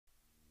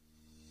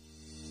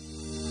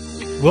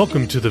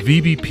Welcome to the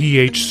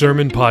VBPH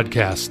Sermon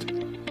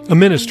Podcast, a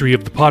ministry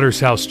of the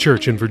Potter's House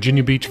Church in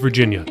Virginia Beach,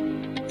 Virginia.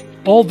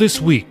 All this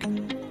week,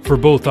 for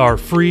both our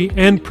free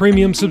and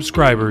premium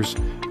subscribers,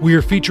 we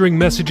are featuring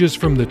messages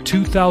from the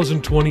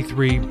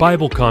 2023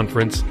 Bible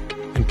Conference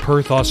in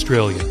Perth,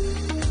 Australia.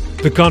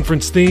 The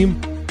conference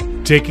theme,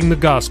 Taking the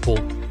Gospel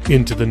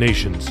into the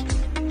Nations.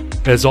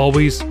 As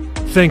always,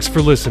 thanks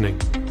for listening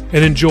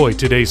and enjoy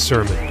today's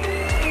sermon.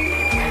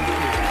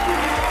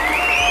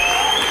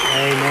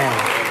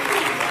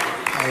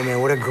 Amen.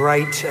 What a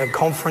great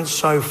conference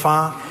so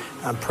far.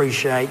 I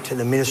appreciate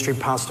the ministry,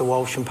 Pastor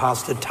Walsh and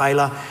Pastor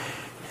Taylor.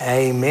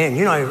 Amen.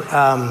 You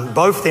know,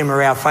 both of them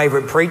are our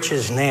favourite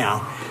preachers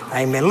now.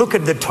 Amen. Look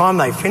at the time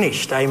they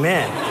finished.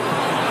 Amen.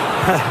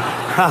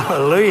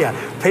 Hallelujah.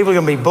 People are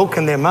going to be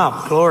booking them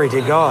up. Glory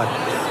to God.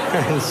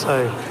 And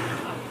so,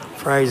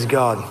 praise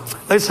God.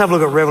 Let's have a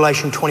look at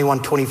Revelation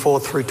 21, 24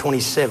 through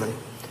 27.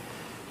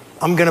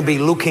 I'm going to be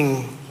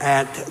looking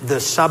at the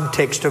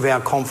subtext of our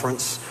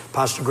conference.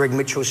 Pastor Greg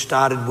Mitchell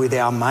started with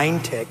our main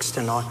text,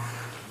 and on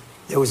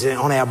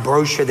our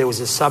brochure there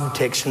was a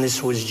subtext, and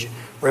this was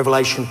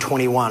Revelation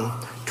 21,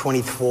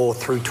 24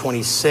 through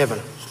 27.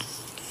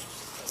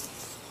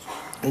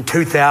 In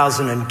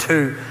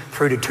 2002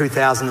 through to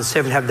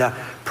 2007, had the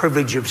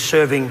privilege of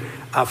serving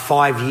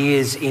 5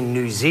 years in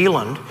New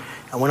Zealand.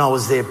 And when I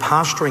was there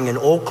pastoring in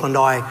Auckland,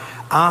 I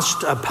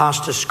asked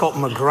Pastor Scott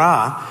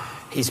McGrath,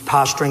 he's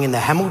pastoring in the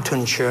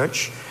Hamilton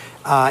Church,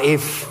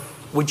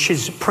 which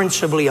is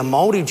principally a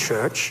Māori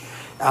church,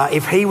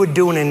 if he would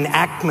do an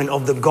enactment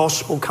of the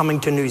gospel coming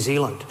to New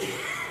Zealand.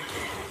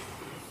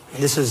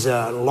 And this is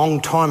a long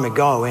time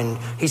ago, and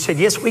he said,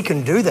 yes, we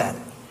can do that.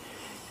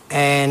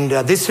 And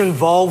this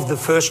involved the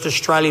first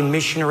Australian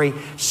missionary,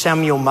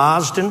 Samuel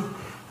Marsden.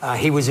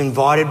 He was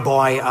invited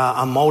by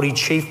a Māori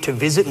chief to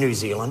visit New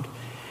Zealand,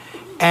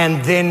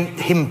 and then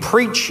him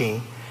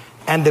preaching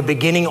and the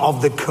beginning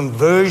of the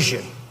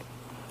conversion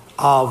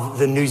of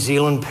the New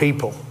Zealand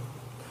people.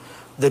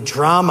 The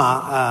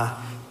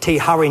drama, Te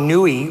Hari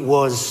Nui,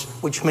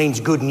 which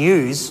means good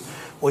news,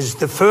 was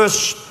the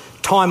first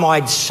time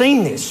I'd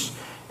seen this.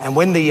 And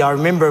I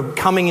remember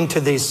coming into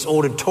this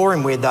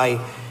auditorium where they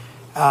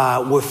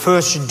were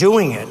first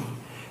doing it,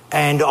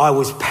 and I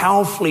was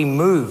powerfully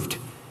moved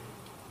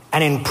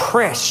and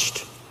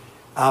impressed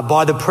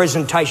by the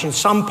presentation.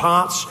 Some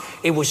parts,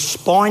 it was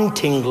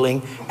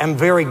spine-tingling and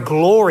very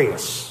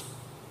glorious.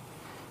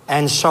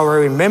 And so I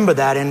remember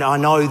that, and I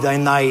know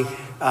then they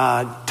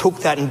took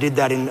that and did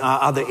that in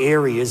other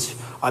areas,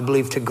 I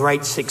believe, to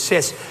great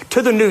success.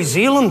 To the New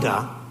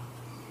Zealander,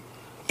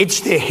 it's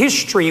their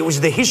history. It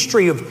was the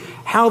history of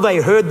how they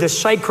heard the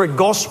sacred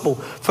gospel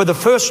for the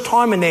first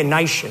time in their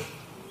nation.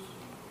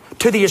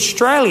 To the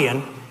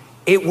Australian,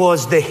 it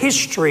was the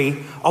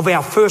history of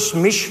our first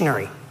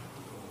missionary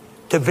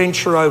to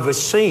venture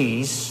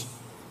overseas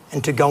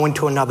and to go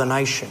into another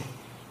nation.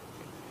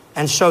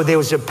 And so there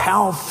was a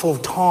powerful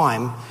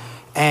time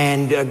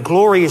and a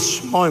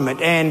glorious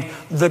moment. And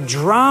the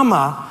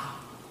drama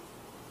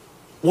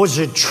was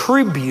a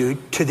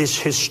tribute to this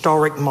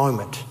historic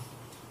moment.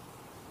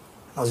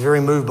 I was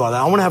very moved by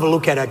that. I want to have a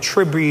look at a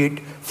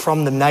tribute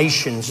from the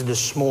nations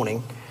this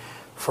morning,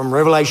 from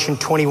Revelation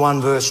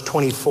 21, verse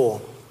 24.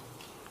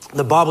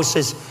 The Bible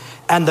says,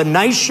 "And the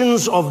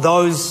nations of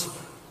those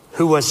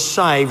who are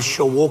saved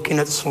shall walk in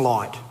its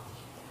light.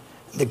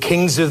 The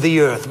kings of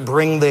the earth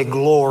bring their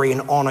glory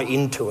and honor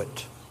into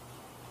it.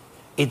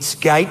 Its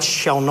gates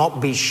shall not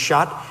be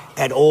shut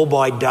at all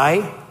by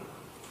day.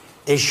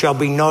 There shall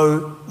be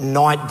no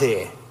night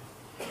there.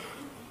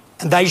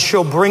 And they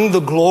shall bring the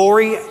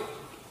glory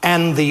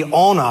and the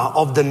honor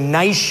of the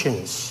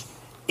nations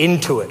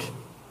into it.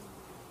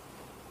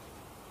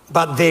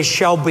 But there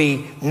shall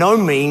be no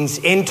means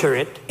enter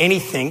it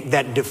anything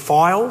that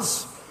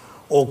defiles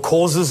or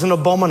causes an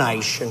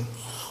abomination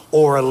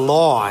or a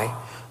lie,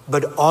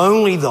 but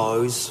only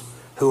those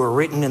who are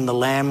written in the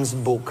Lamb's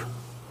book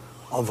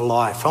of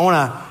life." I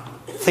want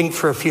to think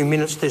for a few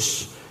minutes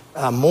this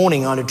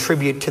morning on a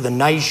tribute to the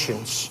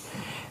nations.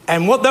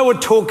 And what they were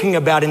talking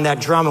about in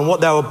that drama and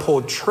what they were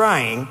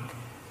portraying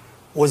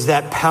was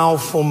that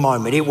powerful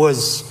moment. It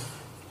was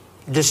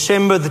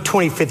December the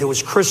 25th. It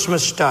was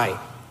Christmas Day.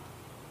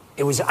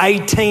 It was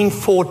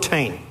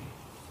 1814.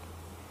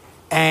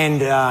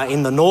 And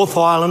in the North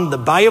Island, the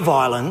Bay of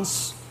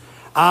Islands,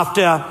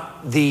 after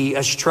the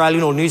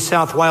Australian or New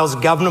South Wales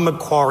Governor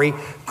Macquarie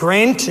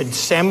granted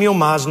Samuel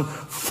Marsden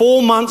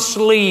 4 months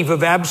leave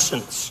of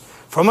absence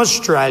from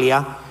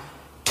Australia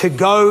to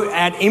go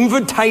at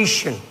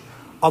invitation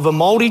of a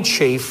Māori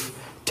chief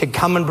to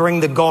come and bring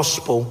the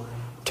gospel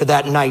to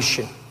that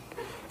nation.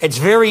 It's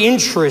very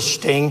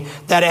interesting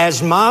that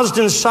as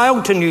Marsden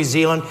sailed to New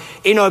Zealand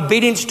in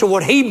obedience to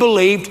what he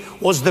believed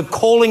was the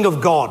calling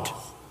of God,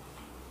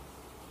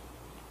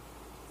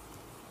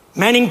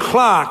 Manning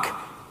Clark,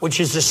 which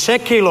is a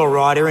secular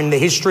writer in the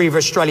history of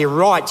Australia,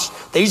 writes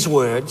these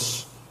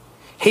words: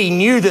 "He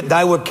knew that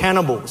they were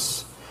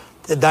cannibals,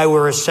 that they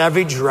were a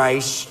savage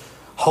race,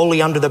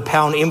 wholly under the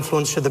power and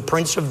influence of the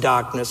Prince of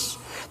Darkness.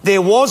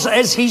 There was,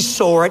 as he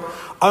saw it,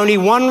 only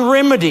one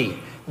remedy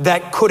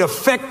that could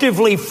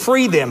effectively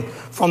free them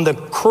from the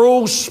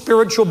cruel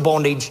spiritual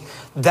bondage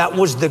that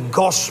was the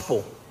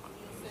gospel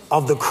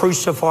of the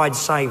crucified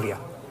Saviour.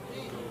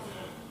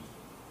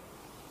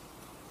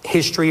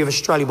 History of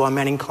Australia by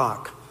Manning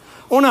Clark.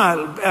 I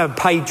want to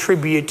pay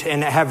tribute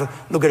and have a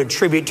look at a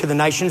tribute to the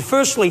nation.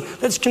 Firstly,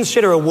 let's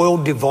consider a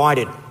world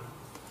divided.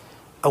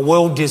 A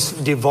world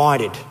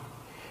divided.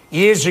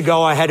 Years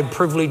ago, I had a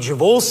privilege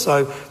of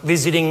also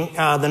visiting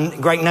the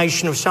great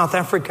nation of South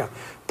Africa,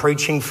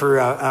 preaching for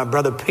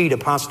Brother Peter,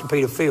 Pastor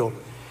Peter Field.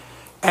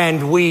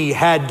 And we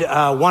had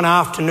one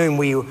afternoon,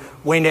 we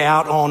went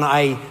out on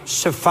a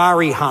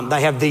safari hunt.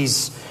 They have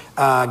these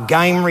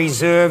game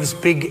reserves,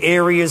 big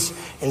areas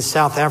in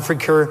South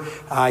Africa.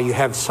 You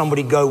have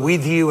somebody go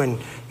with you, and,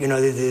 you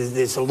know,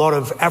 there's a lot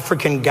of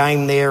African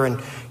game there. And,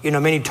 you know,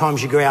 many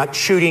times you go out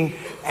shooting,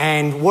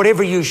 and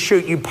whatever you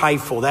shoot, you pay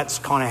for. That's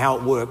kind of how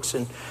it works.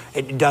 And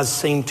it does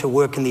seem to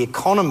work in the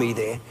economy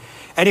there.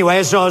 Anyway,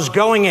 as I was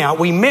going out,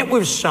 we met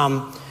with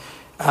some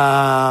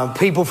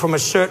people from a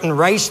certain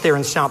race there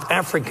in South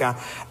Africa,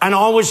 and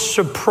I was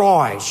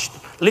surprised,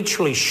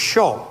 literally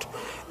shocked,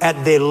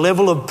 at their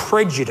level of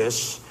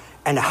prejudice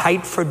and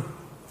hatred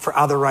for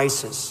other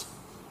races.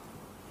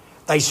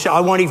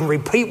 I won't even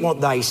repeat what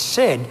they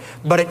said,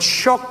 but it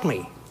shocked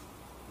me.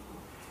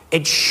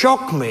 It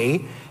shocked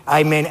me,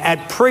 amen,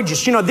 at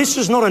prejudice. You know, this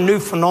is not a new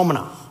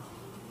phenomenon.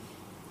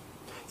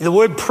 The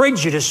word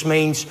prejudice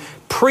means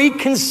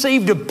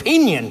preconceived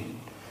opinion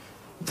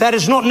that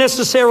is not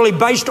necessarily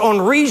based on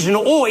reason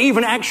or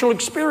even actual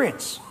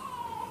experience.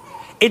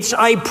 It's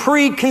a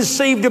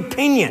preconceived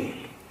opinion.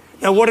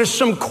 Now, what are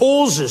some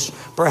causes,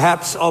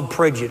 perhaps, of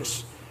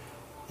prejudice?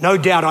 No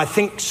doubt, I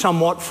think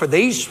somewhat for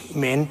these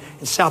men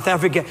in South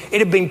Africa, it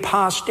had been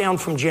passed down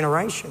from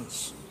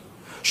generations.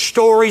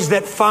 Stories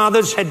that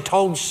fathers had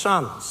told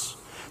sons,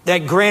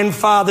 that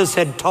grandfathers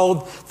had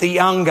told the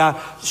younger,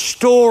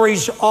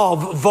 stories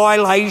of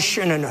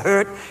violation and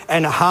hurt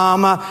and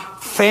harm,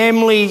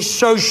 family,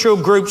 social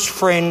groups,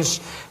 friends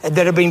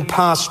that have been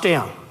passed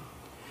down.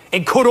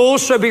 It could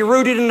also be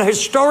rooted in a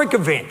historic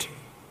event.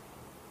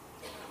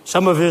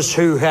 Some of us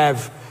who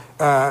have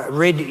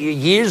read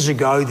years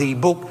ago the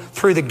book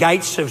Through the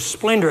Gates of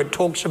Splendor, it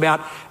talks about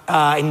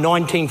in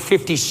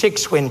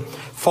 1956 when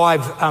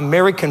 5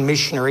 American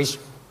missionaries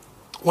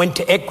went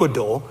to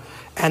Ecuador,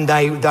 and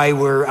they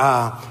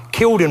were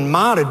killed and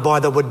martyred by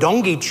the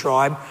Wodongi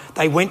tribe.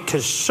 They went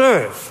to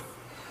serve.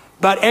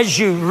 But as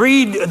you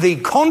read the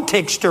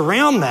context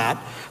around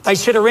that, they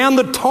said around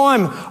the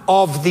time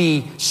of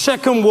the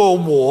Second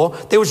World War,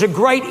 there was a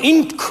great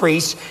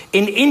increase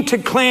in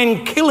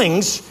inter-clan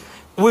killings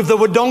with the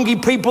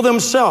Wodongi people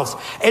themselves.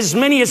 As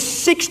many as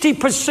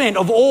 60%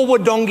 of all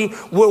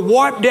Wodongi were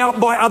wiped out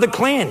by other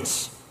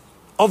clans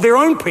of their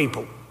own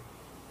people.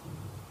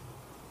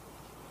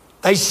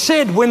 They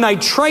said when they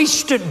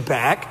traced it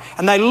back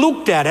and they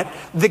looked at it,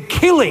 the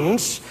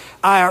killings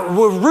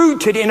were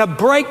rooted in a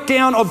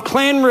breakdown of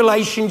clan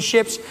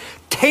relationships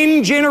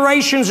 10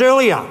 generations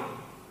earlier.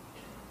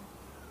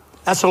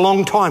 That's a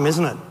long time,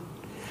 isn't it?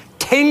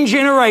 10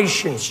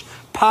 generations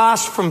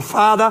passed from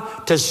father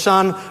to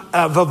son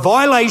of a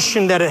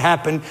violation that had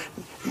happened.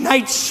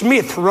 Nate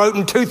Smith wrote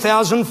in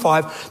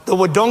 2005, the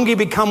Wodongi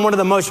become one of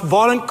the most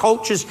violent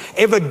cultures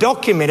ever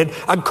documented,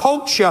 a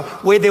culture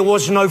where there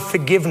was no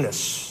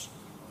forgiveness.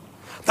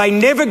 They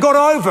never got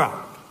over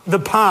the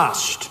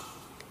past,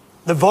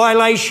 the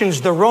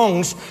violations, the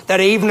wrongs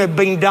that even had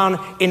been done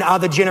in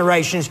other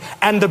generations,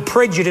 and the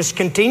prejudice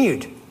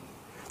continued.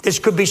 This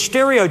could be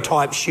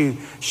stereotypes. You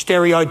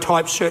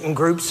stereotype certain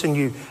groups and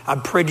you are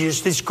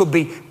prejudiced. This could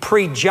be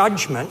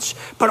prejudgments.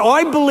 But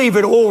I believe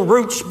it all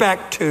roots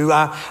back to,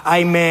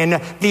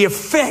 the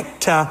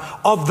effect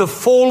of the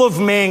fall of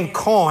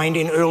mankind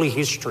in early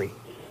history.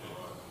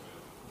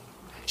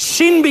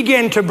 Sin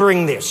began to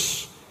bring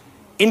this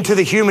into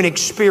the human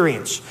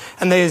experience.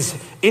 And there's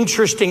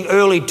interesting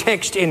early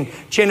text in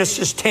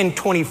Genesis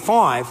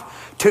 10:25.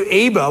 To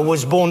Eber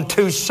was born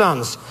 2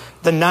 sons.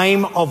 The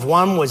name of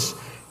one was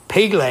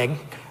Peleg,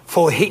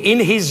 for in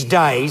his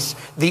days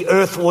the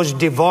earth was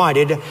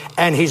divided,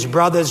 and his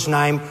brother's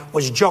name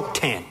was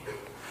Joktan.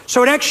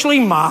 So it actually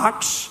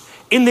marks,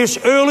 in this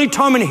early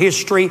time in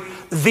history,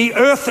 the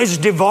earth is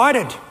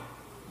divided.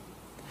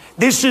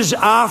 This is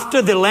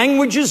after the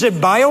languages of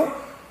Babel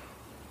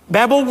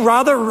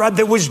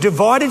that was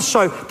divided.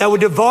 So they were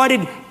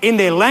divided in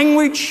their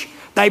language.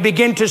 They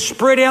began to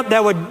spread out. They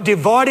were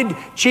divided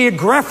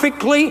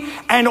geographically,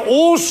 and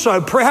also,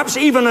 perhaps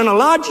even on a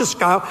larger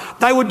scale,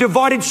 they were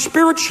divided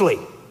spiritually.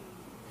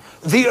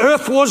 The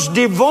earth was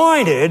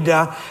divided,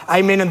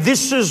 and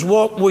this is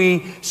what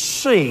we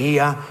see,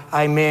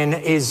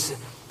 is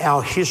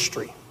our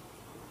history.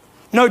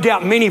 No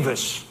doubt many of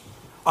us,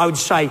 I would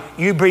say,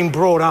 you've been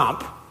brought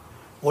up,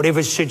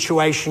 whatever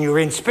situation you're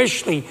in,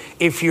 especially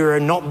if you're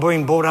not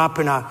being brought up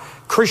in a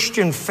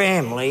Christian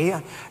family,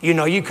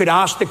 you could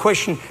ask the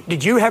question,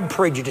 did you have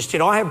prejudice?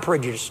 Did I have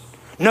prejudice?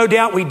 No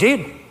doubt we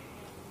did.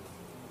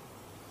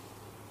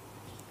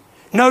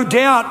 No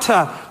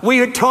doubt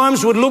we at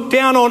times would look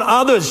down on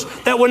others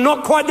that were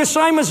not quite the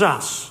same as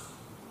us.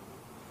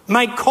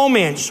 make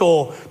comments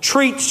or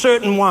treat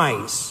certain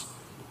ways.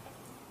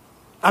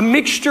 A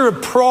mixture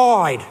of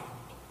pride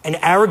and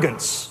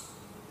arrogance.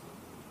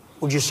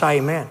 Would you say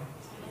amen?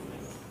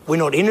 We're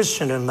not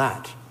innocent in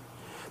that.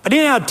 But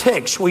in our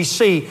text, we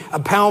see a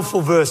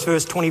powerful verse,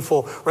 verse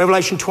 24,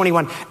 Revelation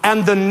 21.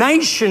 And the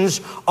nations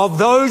of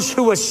those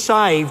who are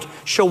saved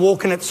shall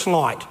walk in its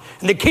light.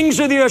 And the kings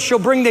of the earth shall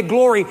bring their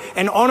glory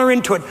and honor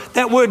into it.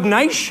 That word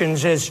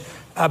nations, as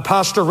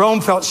Pastor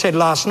Roenfeld said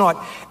last night,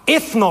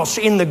 ethnos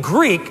in the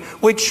Greek,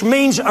 which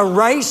means a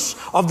race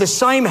of the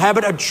same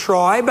habit, a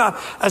tribe,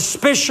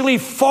 especially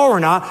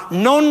foreigner,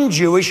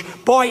 non-Jewish,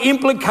 by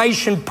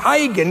implication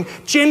pagan,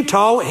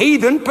 Gentile,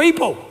 heathen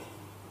people.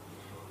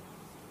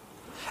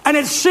 And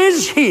it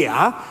says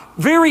here,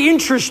 very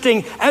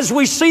interesting, as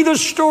we see the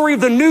story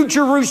of the New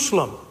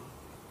Jerusalem,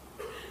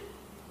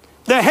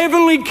 the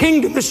heavenly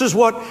kingdom. This is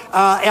what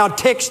our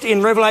text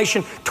in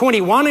Revelation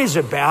 21 is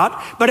about,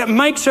 but it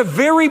makes a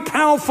very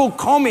powerful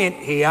comment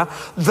here.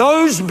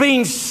 Those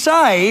being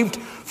saved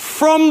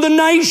from the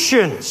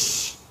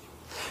nations.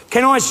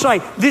 Can I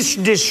say, this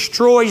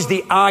destroys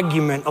the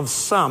argument of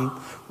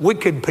some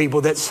wicked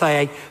people that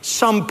say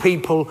some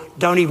people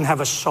don't even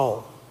have a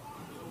soul.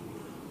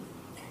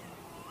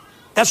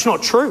 That's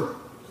not true.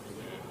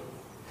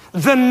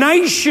 The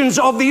nations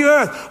of the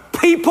earth,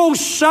 people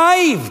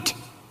saved.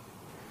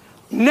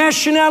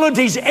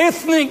 Nationalities,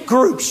 ethnic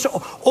groups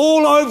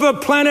all over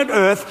planet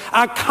Earth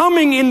are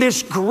coming in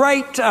this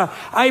great,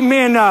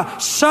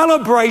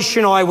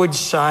 celebration, I would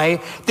say.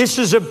 This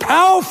is a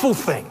powerful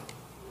thing.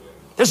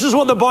 This is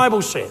what the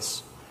Bible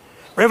says.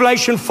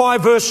 Revelation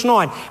 5 verse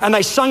 9. And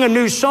they sung a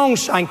new song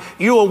saying,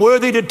 you are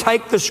worthy to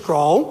take the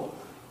scroll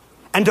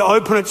and to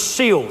open its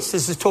seals.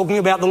 This is talking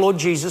about the Lord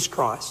Jesus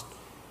Christ.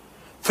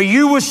 For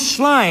you were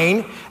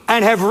slain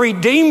and have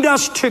redeemed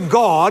us to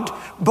God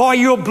by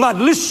your blood.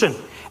 Listen.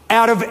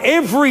 Out of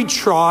every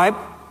tribe,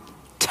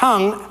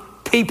 tongue,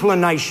 people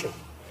and nation.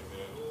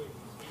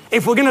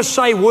 If we're going to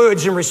say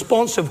words in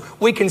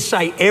responsive, we can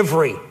say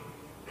every.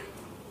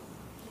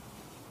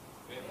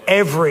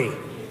 Every.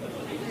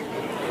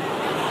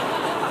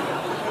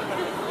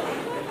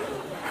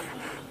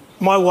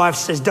 My wife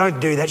says, don't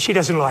do that. She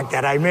doesn't like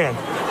that. Amen.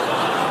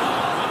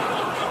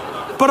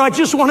 But I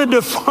just wanted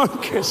to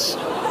focus.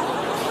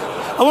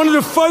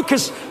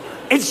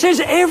 It says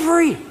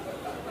every.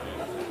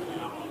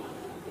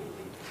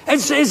 It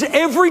says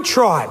every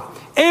tribe,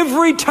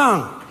 every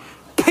tongue,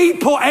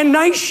 people and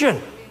nation.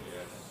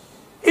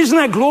 Isn't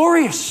that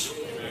glorious?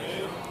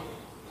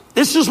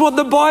 This is what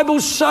the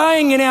Bible's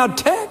saying in our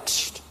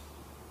text.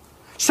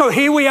 So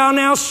here we are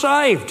now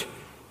saved,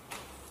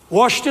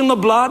 washed in the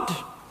blood,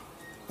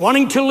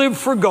 wanting to live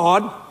for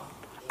God.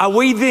 Are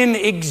we then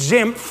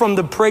exempt from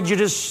the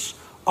prejudice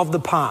of the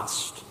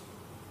past,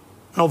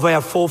 of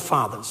our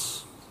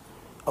forefathers,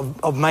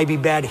 of maybe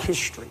bad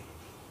history?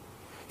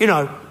 You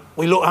know,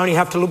 we only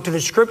have to look to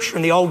the scripture.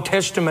 In the Old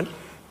Testament,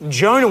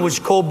 Jonah was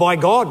called by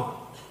God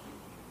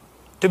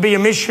to be a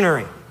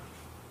missionary,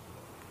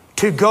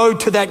 to go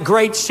to that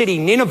great city,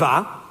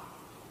 Nineveh,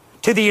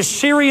 to the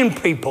Assyrian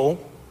people,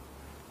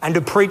 and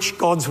to preach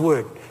God's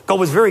word. God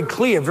was very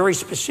clear, very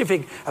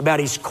specific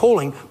about his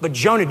calling, but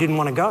Jonah didn't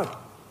want to go.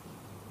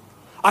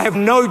 I have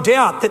no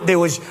doubt that there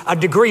was a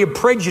degree of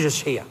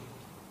prejudice here.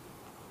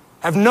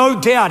 I have no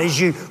doubt as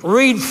you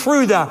read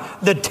through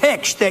the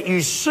text that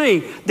you see,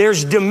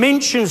 there's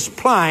dimensions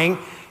playing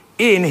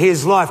in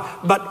his life.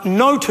 But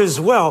note as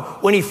well,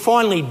 when he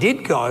finally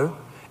did go,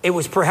 it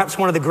was perhaps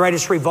one of the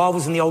greatest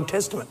revivals in the Old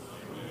Testament.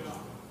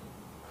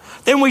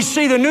 Then we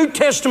see the New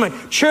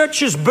Testament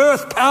churches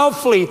birthed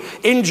powerfully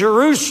in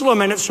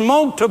Jerusalem, and it's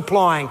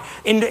multiplying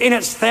in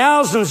its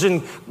thousands,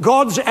 and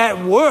God's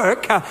at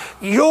work.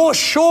 You're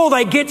sure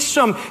they get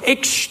some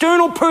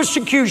external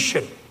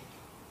persecution.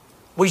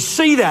 We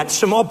see that,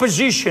 some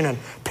opposition, and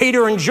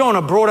Peter and John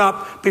are brought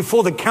up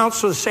before the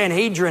Council of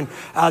Sanhedrin.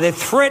 They're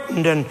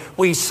threatened, and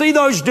we see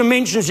those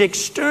dimensions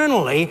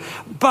externally,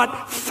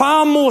 but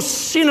far more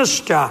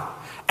sinister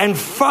and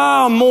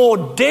far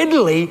more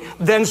deadly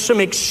than some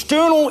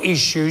external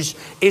issues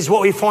is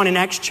what we find in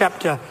Acts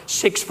chapter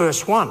 6,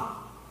 verse 1.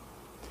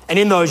 And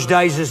in those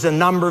days, as the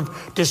number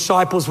of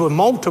disciples were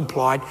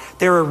multiplied,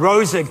 there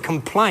arose a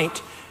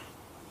complaint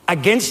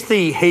against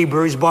the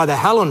Hebrews by the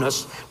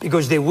Hellenists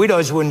because their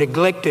widows were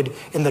neglected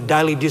in the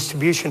daily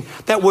distribution.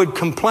 That word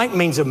complaint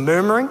means a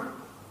murmuring,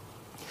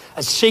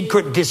 a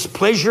secret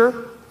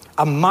displeasure,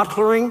 a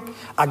muttering,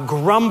 a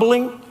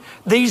grumbling.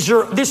 This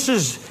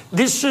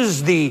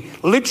is the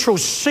literal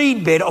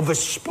seedbed of a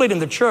split in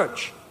the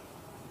church.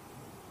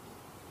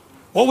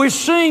 What we're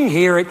seeing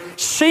here, it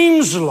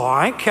seems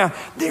like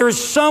there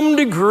is some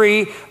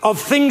degree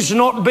of things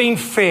not being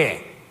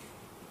fair,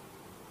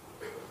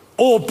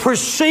 or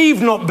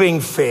perceived not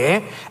being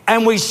fair,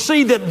 and we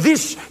see that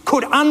this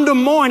could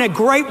undermine a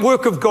great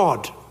work of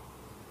God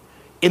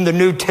in the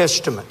New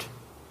Testament.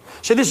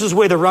 So this is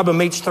where the rubber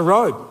meets the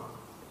road.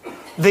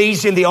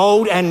 These in the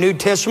Old and New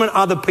Testament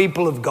are the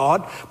people of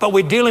God, but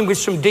we're dealing with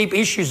some deep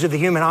issues of the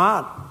human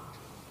heart.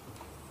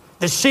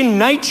 The sin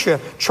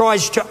nature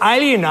tries to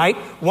alienate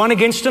one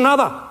against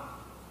another.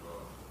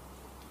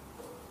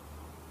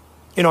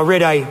 I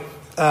read a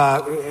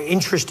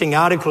interesting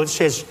article. It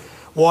says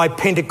why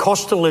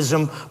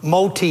Pentecostalism,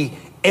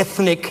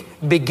 multi-ethnic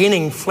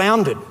beginning,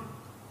 floundered.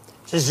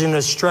 This is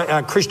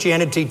in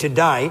Christianity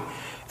Today,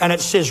 and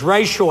it says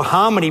racial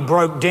harmony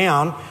broke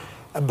down,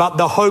 but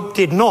the hope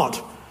did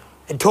not.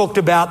 It talked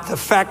about the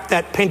fact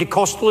that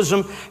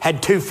Pentecostalism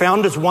had two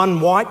founders, one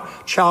white,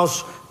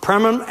 Charles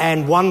Pramman,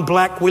 and one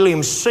black,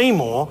 William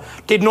Seymour,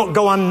 did not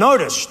go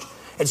unnoticed.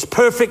 It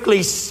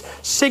perfectly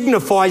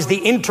signifies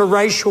the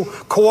interracial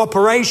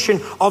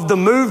cooperation of the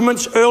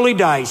movement's early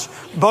days,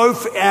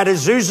 both at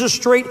Azusa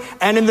Street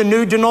and in the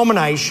new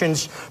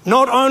denominations.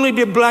 Not only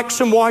did blacks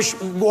and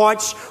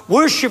whites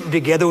worship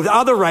together with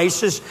other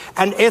races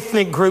and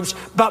ethnic groups,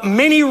 but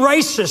many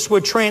racists were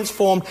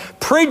transformed,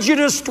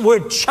 prejudiced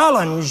were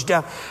challenged.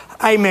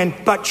 Amen.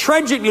 But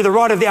tragically, the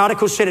writer of the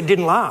article said it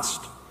didn't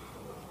last.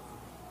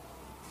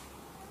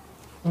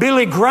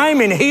 Billy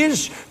Graham, in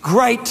his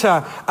great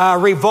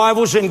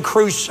revivals and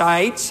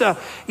crusades,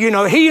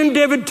 he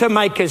endeavoured to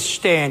make a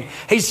stand.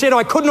 He said,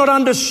 I could not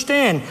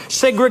understand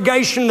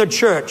segregation in the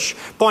church.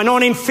 By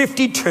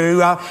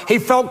 1952, he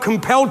felt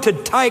compelled to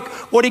take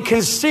what he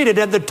considered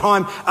at the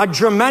time a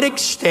dramatic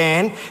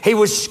stand. He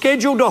was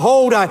scheduled to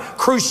hold a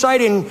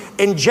crusade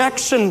in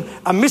Jackson,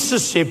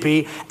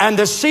 Mississippi, and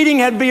the seating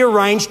had been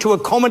arranged to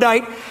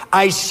accommodate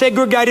a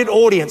segregated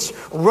audience.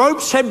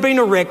 Ropes had been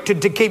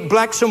erected to keep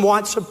blacks and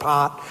whites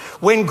apart.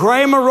 When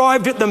Graham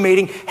arrived at the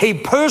meeting, he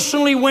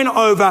personally went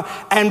over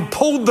and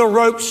pulled the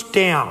ropes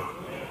down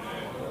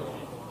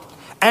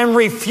and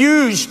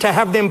refused to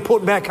have them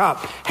put back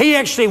up. He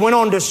actually went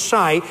on to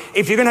say,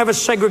 if you're going to have a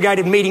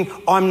segregated meeting,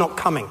 I'm not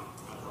coming.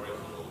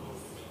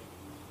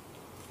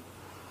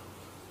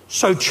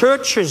 So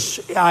churches,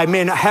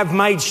 have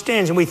made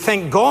stands, and we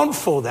thank God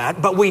for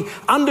that, but we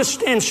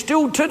understand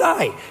still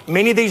today,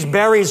 many of these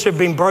barriers have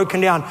been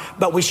broken down,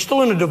 but we're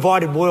still in a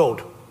divided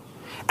world.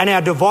 And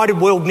our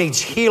divided world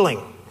needs healing.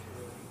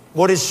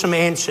 What is some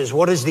answers?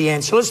 What is the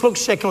answer? Let's look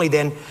secondly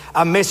then,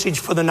 a message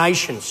for the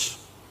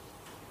nations.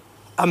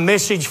 A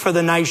message for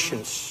the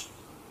nations.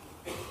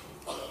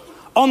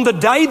 On the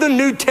day the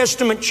New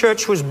Testament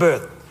church was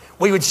birthed,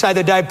 we would say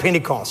the day of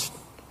Pentecost.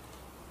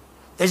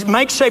 It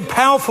makes a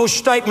powerful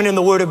statement in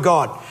the Word of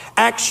God.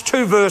 Acts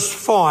 2 verse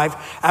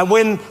 5, and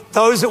when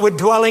those that were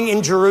dwelling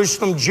in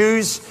Jerusalem,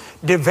 Jews,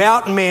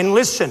 devout men,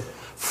 listen,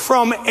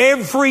 from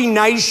every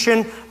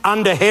nation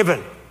under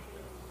heaven.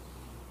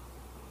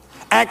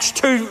 Acts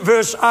 2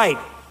 verse 8.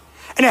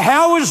 And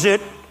how is it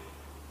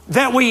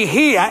that we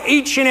hear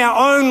each in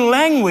our own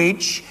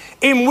language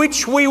in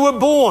which we were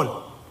born?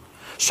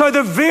 So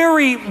the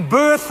very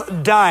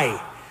birthday,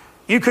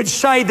 you could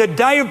say the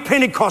day of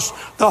Pentecost,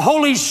 the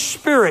Holy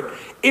Spirit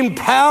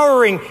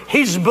empowering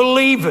his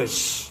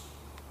believers,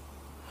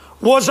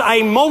 was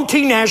a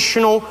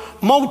multinational,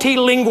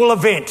 multilingual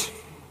event.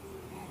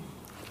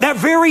 That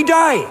very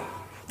day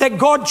that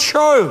God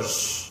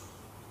chose.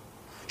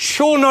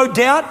 Sure, no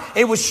doubt,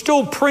 it was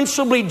still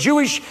principally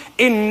Jewish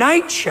in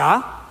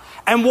nature.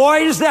 And why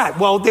is that?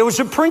 Well, there was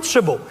a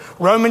principle.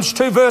 Romans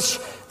 2 verse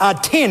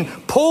 10,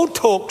 Paul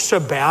talks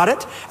about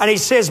it, and he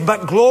says,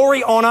 but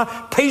glory, honor,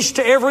 peace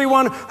to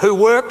everyone who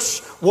works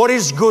what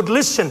is good.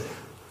 Listen,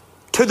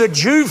 to the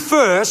Jew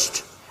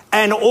first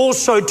and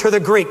also to the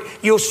Greek.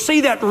 You'll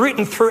see that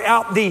written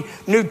throughout the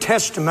New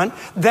Testament,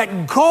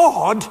 that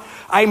God,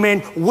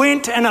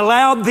 went and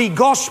allowed the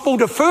gospel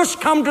to first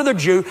come to the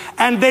Jew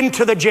and then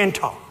to the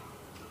Gentile.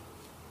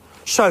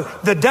 So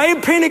the day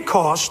of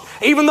Pentecost,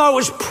 even though it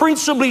was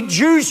principally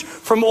Jews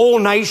from all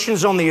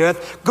nations on the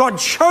earth, God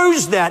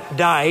chose that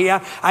day,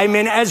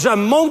 as a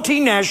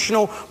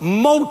multinational,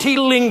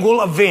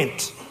 multilingual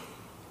event.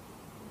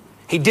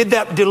 He did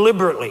that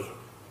deliberately.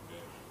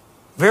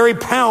 Very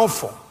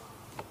powerful.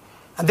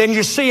 And then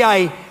you see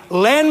a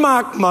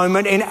landmark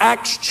moment in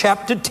Acts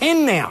chapter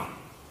 10 now.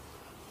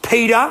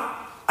 Peter,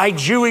 a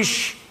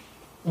Jewish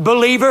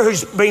believer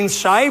who's been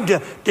saved,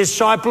 a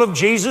disciple of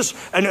Jesus,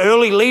 an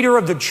early leader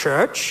of the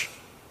church,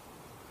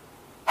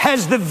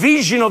 has the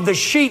vision of the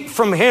sheet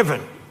from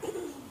heaven.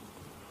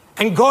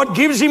 And God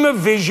gives him a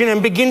vision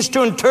and begins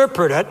to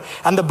interpret it.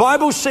 And the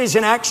Bible says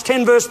in Acts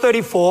 10 verse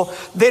 34,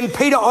 then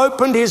Peter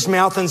opened his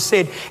mouth and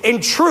said,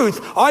 in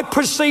truth, I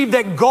perceive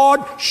that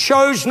God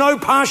shows no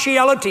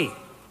partiality.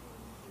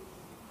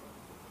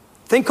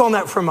 Think on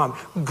that for a moment.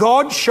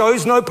 God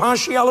shows no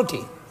partiality.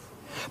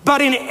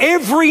 But in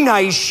every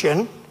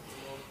nation,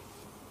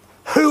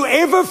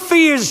 whoever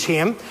fears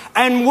him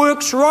and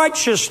works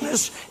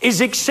righteousness is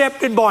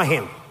accepted by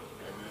him.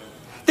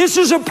 This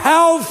is a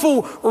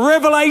powerful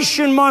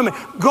revelation moment.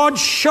 God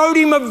showed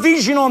him a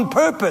vision on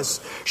purpose.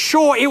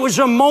 Sure, it was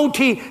a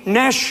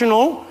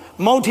multinational,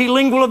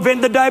 multilingual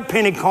event, the day of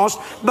Pentecost,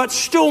 but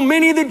still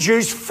many of the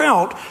Jews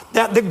felt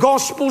that the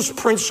gospel's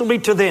principally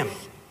to them.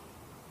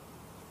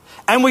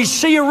 And we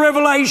see a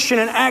revelation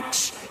in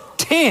Acts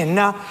 10,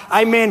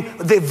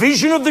 the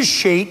vision of the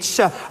sheets,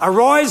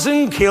 arise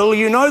and kill,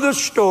 you know the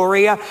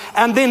story,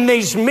 and then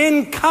these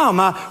men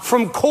come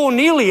from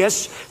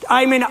Cornelius,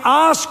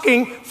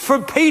 asking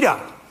for Peter.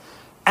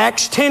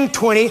 Acts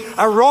 10:20,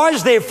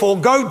 arise therefore,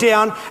 go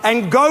down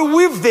and go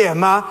with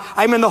them.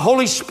 Amen. The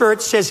Holy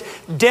Spirit says,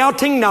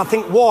 doubting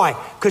nothing. Why?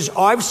 Because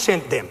I've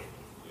sent them.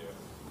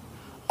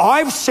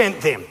 I've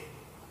sent them.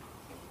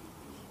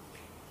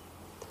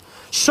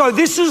 So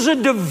this is a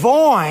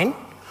divine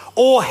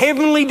or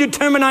heavenly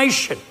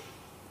determination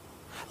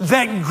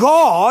that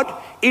God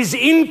is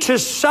into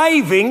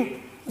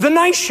saving the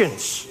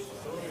nations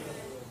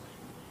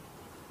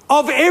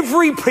of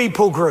every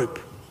people group.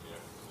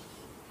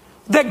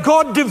 That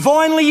God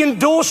divinely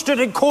endorsed it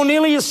at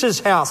Cornelius'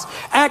 house.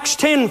 Acts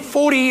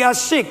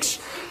 10:46.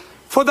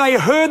 For they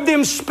heard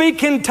them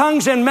speak in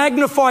tongues and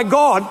magnify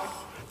God.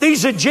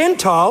 These are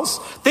Gentiles.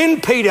 Then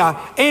Peter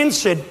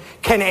answered,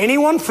 can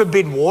anyone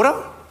forbid water?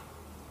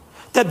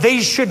 That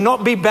these should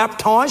not be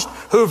baptized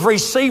who have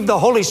received the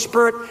Holy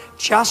Spirit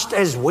just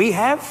as we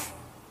have?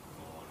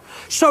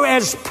 So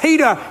as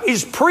Peter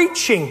is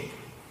preaching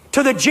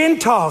to the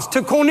Gentiles,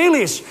 to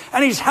Cornelius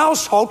and his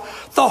household,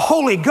 the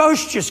Holy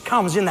Ghost just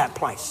comes in that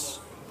place.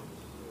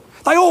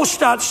 They all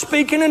start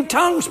speaking in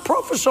tongues,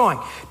 prophesying,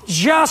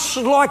 just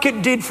like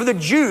it did for the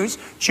Jews.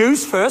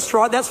 Jews first,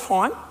 right? That's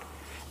fine.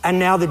 And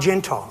now the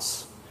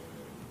Gentiles.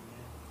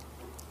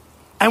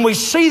 And we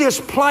see this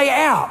play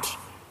out.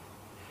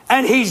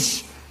 And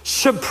he's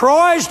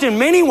surprised in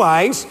many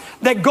ways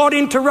that God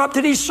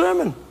interrupted his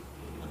sermon.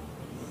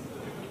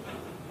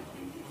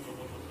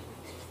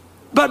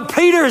 But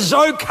Peter is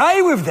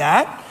okay with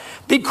that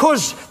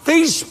because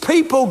these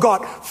people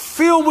got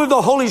filled with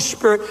the Holy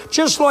Spirit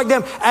just like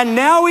them. And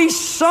now he's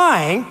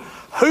saying,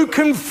 who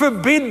can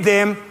forbid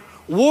them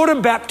water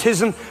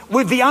baptism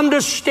with the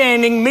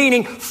understanding,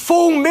 meaning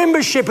full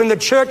membership in the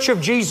church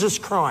of Jesus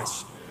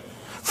Christ?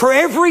 For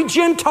every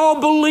Gentile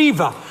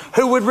believer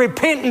who would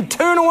repent and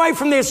turn away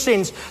from their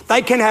sins,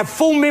 they can have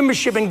full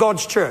membership in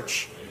God's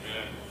church.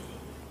 Amen.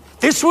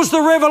 This was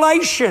the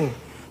revelation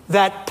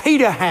that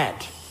Peter had.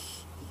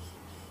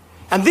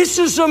 And this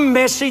is a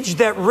message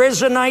that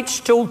resonates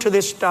still to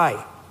this day.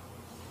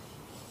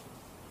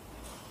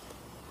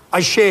 I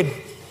shared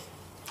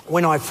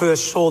when I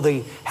first saw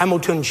the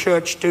Hamilton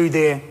Church do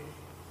their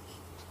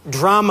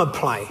drama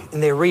play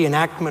and their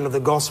reenactment of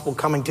the gospel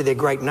coming to their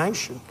great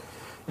nation.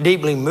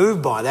 Deeply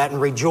moved by that and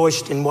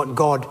rejoiced in what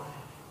God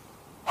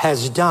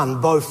has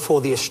done both for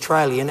the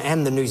Australian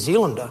and the New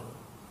Zealander.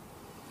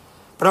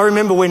 But I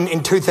remember when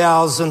in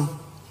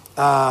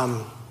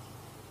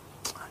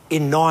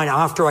 2009,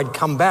 after I'd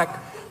come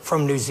back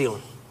from New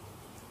Zealand,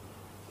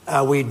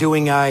 we're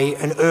doing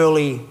an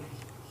early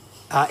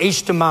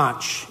Easter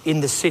march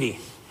in the city.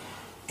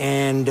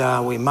 And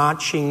we're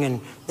marching and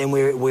then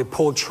we're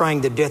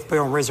portraying the death,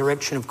 burial and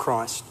resurrection of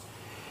Christ.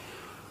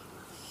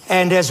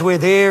 And as we're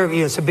there,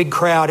 it's a big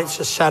crowd. It's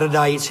a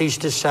Saturday. It's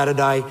Easter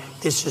Saturday.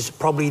 This is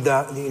probably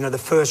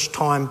the first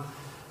time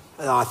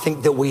I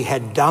think that we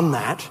had done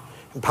that.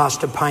 And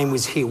Pastor Payne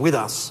was here with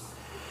us.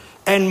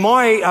 And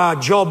my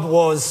job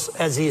was,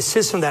 as the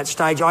assistant at that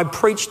stage, I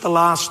preached the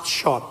last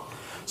shot.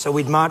 So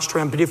we'd marched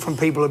around, different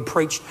people had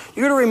preached.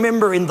 You got to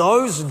remember, in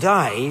those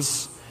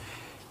days,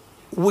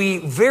 we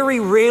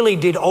very rarely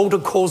did altar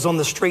calls on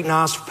the street and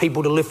asked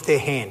people to lift their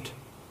hand.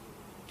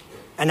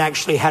 And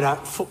actually had a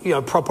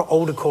proper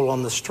altar call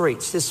on the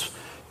streets.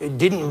 It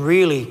didn't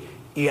really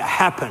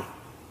happen.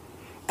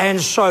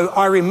 And so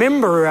I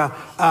remember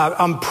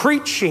I'm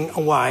preaching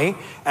away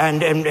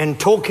and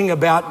talking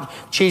about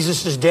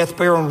Jesus' death,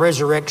 burial and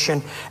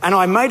resurrection. And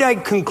I made a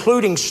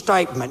concluding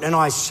statement and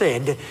I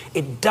said,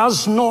 it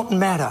does not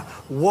matter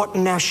what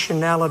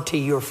nationality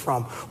you're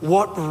from,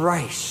 what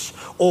race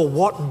or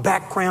what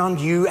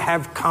background you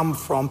have come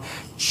from,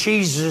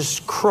 Jesus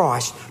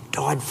Christ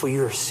died for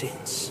your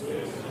sins.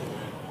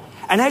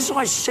 And as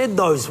I said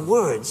those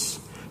words,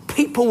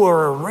 people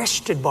were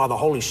arrested by the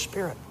Holy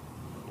Spirit.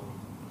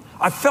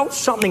 I felt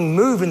something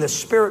move in the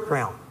spirit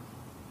realm.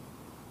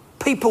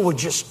 People were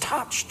just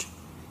touched,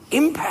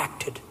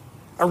 impacted,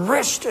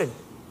 arrested.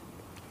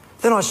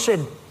 Then I said,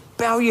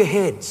 bow your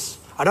heads.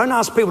 I don't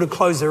ask people to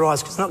close their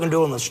eyes because it's not going to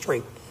do it on the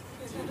street.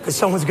 Because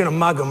someone's going to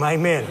mug them,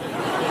 amen.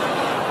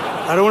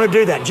 I don't want to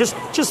do that.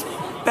 Just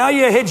bow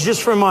your heads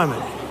just for a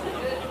moment.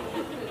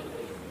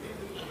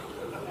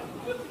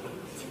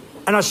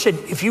 And I said,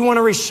 if you want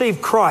to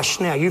receive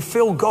Christ now, you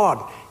feel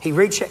God. He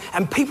reached out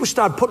and people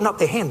started putting up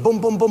their hand.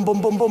 Boom, boom, boom,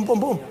 boom, boom, boom, boom,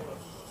 boom.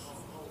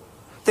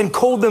 Then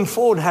called them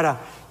forward, had a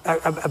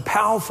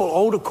powerful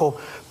altar call.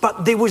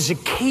 But there was a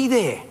key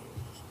there.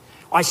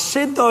 I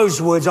said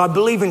those words, I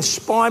believe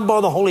inspired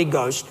by the Holy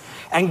Ghost.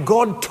 And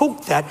God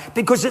took that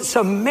because it's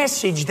a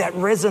message that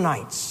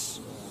resonates.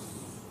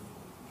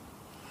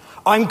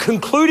 I'm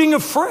concluding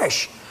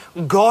afresh.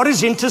 God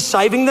is into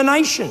saving the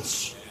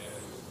nations.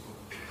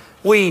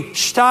 We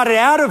started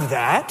out of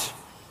that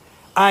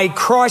a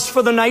Christ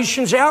for the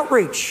Nations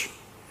outreach.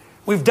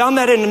 We've done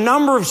that in a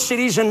number of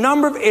cities, a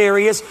number of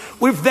areas,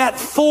 with that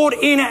thought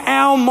in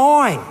our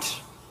mind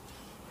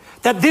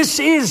that this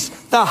is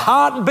the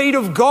heartbeat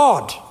of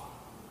God.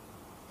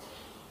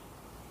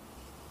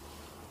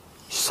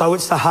 So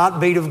it's the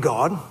heartbeat of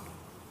God.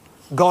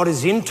 God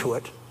is into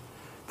it.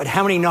 But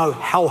how many know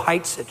hell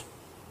hates it?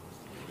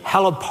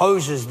 hell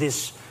opposes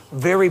this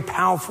very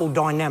powerful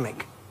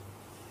dynamic.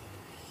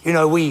 You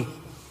know, we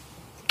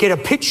get a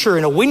picture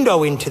and a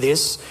window into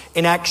this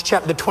in Acts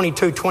chapter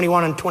 22,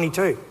 21 and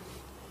 22.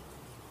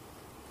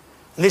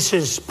 And this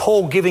is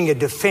Paul giving a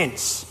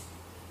defense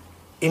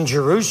in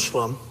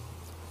Jerusalem,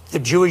 the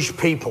Jewish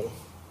people.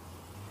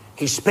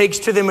 He speaks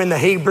to them in the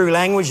Hebrew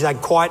language. They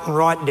quiet and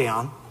write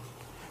down.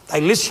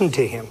 They listen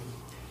to him.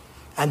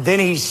 And then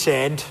he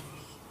said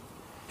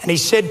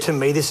to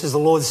me, this is the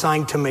Lord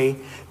saying to me,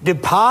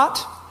 depart,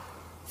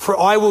 for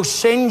I will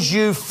send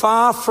you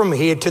far from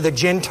here to the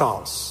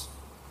Gentiles.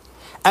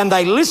 And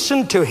they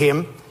listened to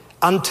him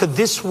unto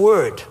this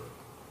word.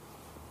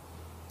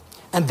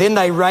 And then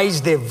they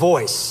raised their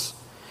voice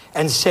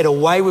and said,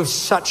 away with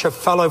such a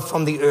fellow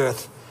from the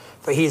earth,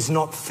 for he is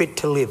not fit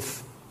to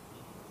live.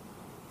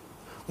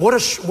 What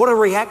a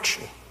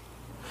reaction.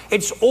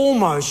 It's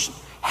almost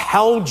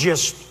hell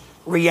just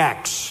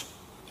reacts.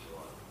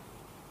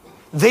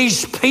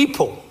 These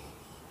people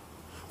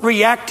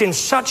react in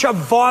such a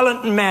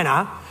violent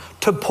manner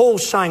to Paul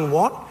saying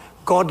what?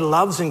 God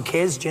loves and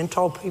cares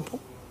Gentile people.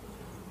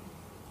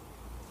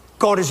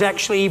 God has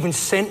actually even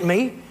sent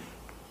me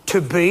to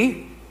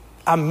be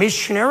a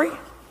missionary.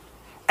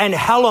 And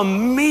hell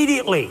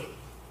immediately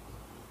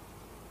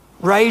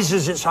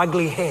raises its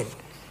ugly head.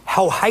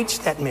 Hell hates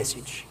that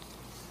message.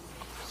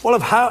 Well,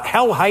 if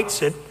hell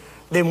hates it,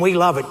 then we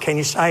love it. Can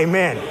you say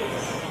amen?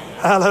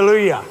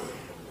 Hallelujah.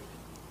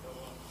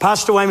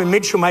 Pastor Wayman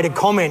Mitchell made a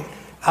comment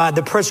at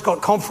the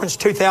Prescott Conference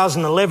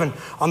 2011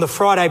 on the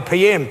Friday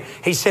PM.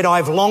 He said,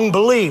 I've long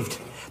believed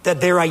that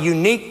there are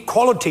unique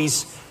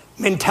qualities,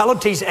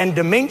 mentalities and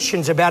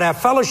dimensions about our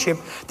fellowship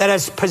that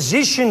has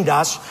positioned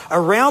us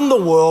around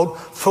the world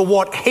for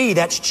what he,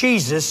 that's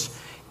Jesus,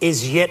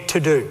 is yet to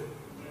do.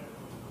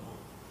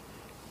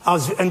 I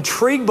was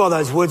intrigued by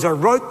those words. I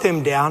wrote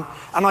them down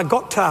and I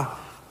got to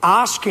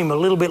ask him a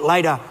little bit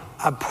later,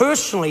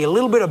 personally, a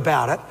little bit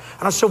about it.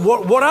 And I said,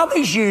 what are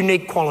these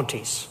unique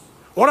qualities?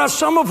 What are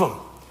some of them?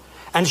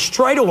 And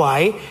straight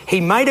away,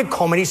 he made a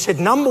comment. He said,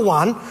 number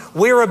one,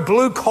 we're a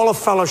blue-collar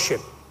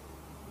fellowship.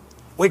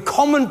 We're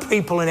common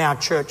people in our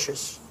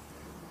churches.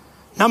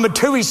 Number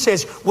two, he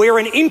says, we're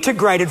an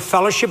integrated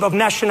fellowship of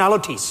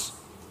nationalities.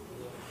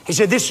 He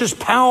said, this is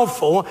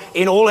powerful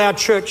in all our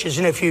churches.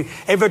 And if you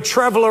ever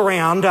travel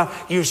around,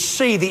 you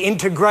see the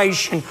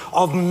integration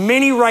of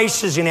many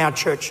races in our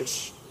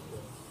churches.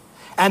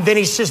 And then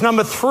he says,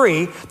 number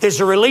three, there's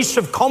a release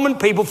of common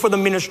people for the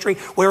ministry.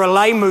 We're a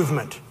lay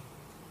movement.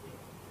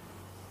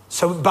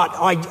 But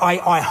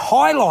I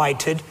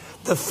highlighted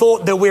the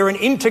thought that we're an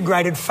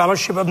integrated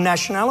fellowship of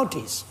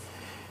nationalities.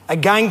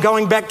 Again,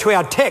 going back to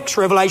our text,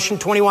 Revelation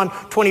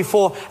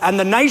 21:24, and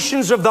the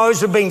nations of those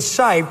who have been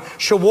saved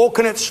shall walk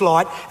in its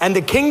light, and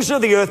the kings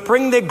of the earth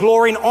bring their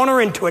glory and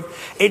honor into it.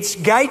 Its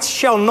gates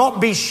shall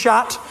not be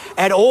shut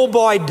at all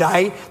by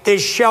day. There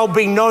shall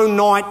be no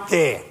night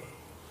there.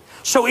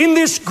 So in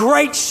this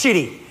great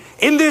city,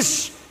 in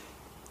this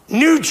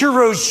New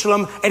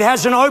Jerusalem, it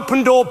has an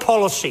open door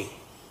policy.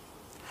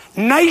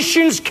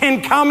 Nations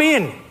can come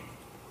in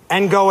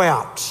and go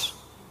out.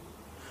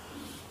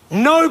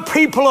 No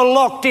people are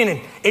locked in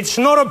it. It's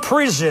not a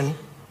prison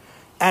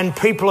and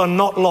people are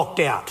not locked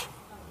out.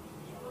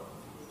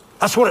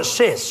 That's what it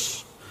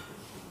says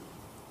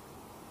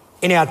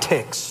in our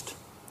text.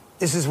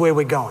 This is where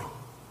we're going.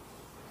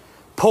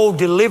 Paul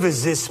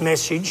delivers this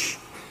message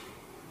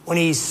when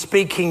he's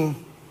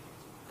speaking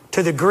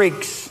to the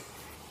Greeks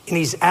in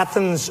his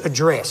Athens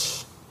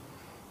address.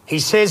 He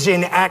says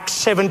in Acts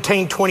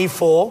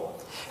 17:24,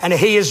 and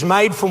he has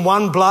made from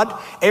one blood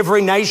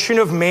every nation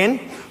of men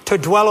to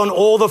dwell on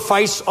all the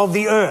face of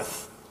the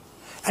earth.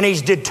 And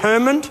he's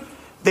determined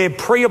their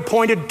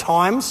pre-appointed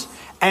times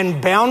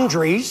and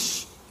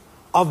boundaries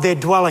of their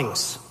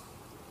dwellings.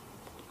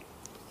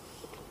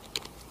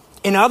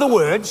 In other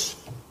words,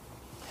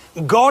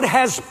 God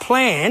has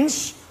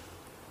plans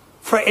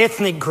for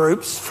ethnic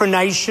groups, for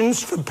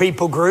nations, for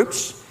people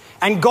groups,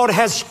 and God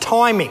has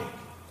timing.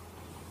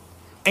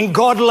 And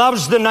God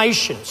loves the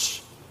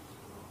nations.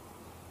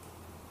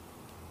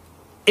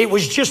 It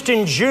was just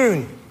in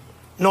June,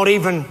 not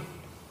even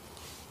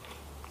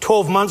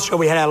 12 months ago,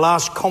 we had our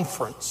last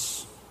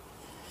conference.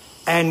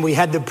 And we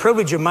had the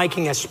privilege of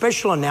making a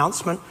special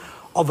announcement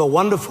of a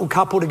wonderful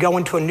couple to go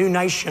into a new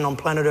nation on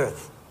planet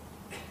Earth.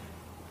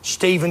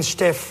 Steve and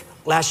Steph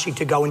Lassie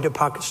to go into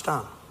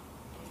Pakistan.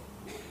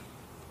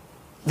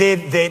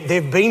 They've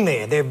been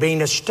there. They've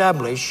been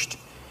established.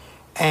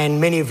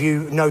 And many of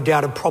you, no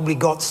doubt, have probably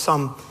got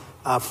some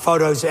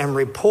photos and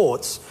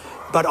reports.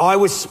 But I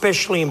was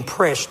especially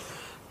impressed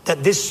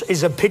that this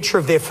is a picture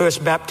of their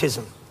first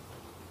baptism.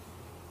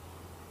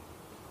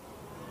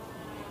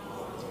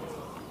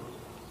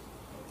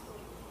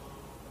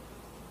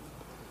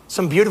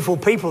 Some beautiful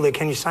people there.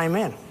 Can you say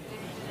amen?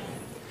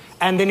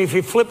 And then if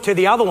you flip to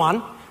the other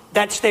one,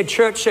 that's their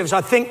church service. I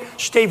think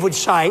Steve would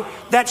say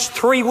that's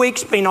 3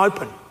 weeks been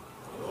open.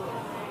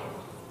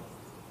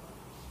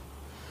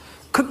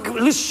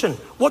 Listen,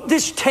 what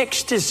this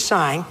text is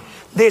saying,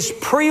 there's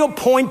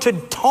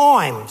pre-appointed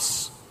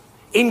times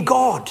in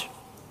God.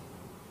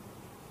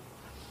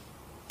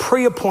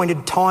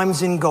 pre-appointed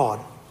times in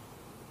God.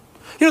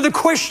 You know, the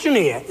question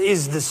here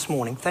is this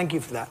morning, thank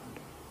you for that.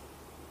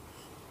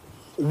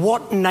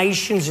 What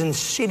nations and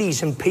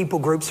cities and people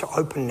groups are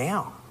open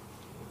now?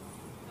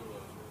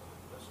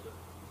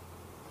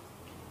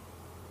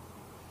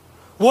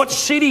 What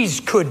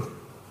cities could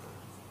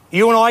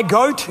you and I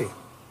go to?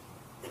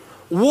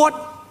 What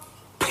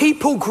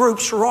people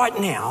groups right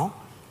now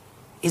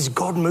is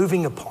God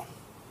moving upon?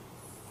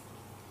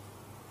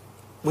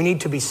 We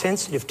need to be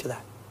sensitive to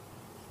that.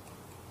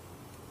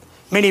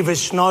 Many of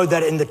us know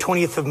that in the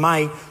 20th of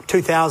May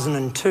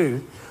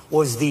 2002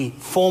 was the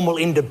formal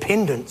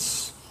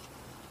independence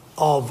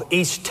of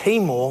East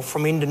Timor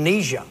from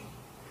Indonesia,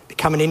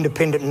 become an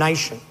independent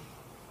nation.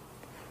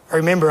 I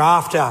remember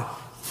after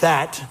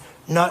that,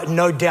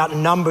 no doubt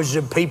numbers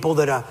of people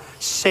that are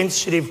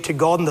sensitive to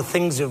God and the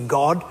things of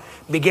God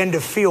began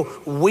to feel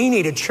we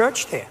need a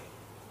church there.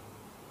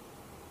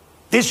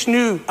 This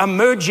new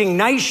emerging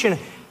nation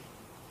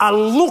are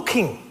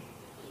looking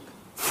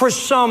for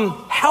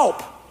some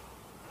help.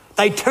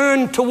 They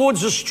turn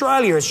towards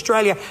Australia.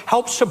 Australia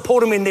helped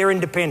support them in their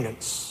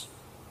independence.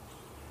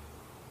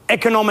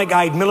 Economic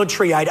aid,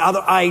 military aid,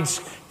 other aids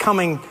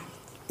coming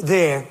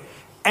there.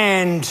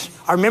 And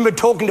I remember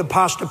talking to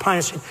Pastor Payne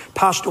and said,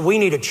 Pastor, we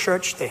need a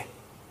church there.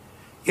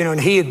 You know,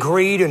 and he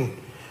agreed. And,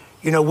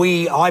 you know,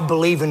 I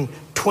believe in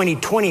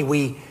 2020,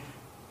 we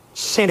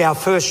sent our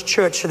first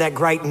church to that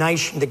great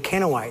nation, the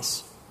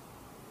Kenaways.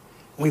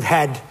 We've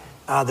had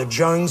the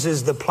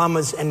Joneses, the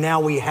Plumbers, and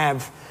now we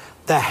have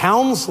the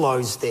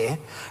Hounslows there.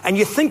 And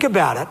you think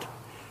about it,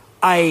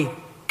 a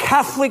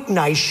Catholic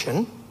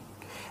nation,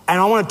 and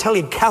I want to tell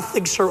you,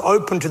 Catholics are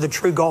open to the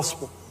true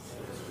gospel.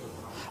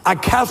 A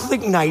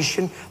Catholic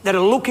nation that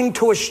are looking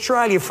to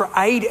Australia for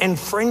aid and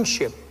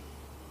friendship.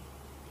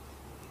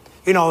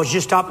 You know, I was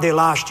just up there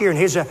last year, and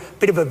here's a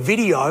bit of a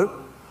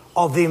video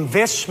of the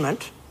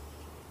investment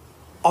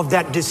of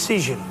that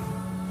decision.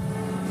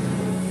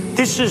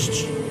 This is,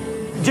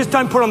 just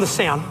don't put on the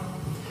sound.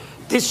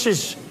 This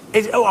is,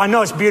 I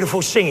know it's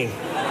beautiful singing.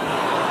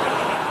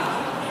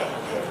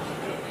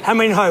 How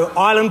many know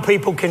island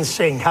people can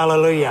sing?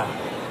 Hallelujah.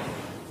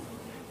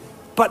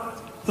 But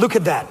look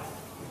at that.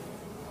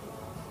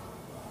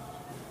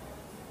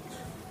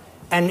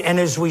 And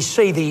as we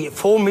see the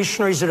 4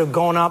 missionaries that have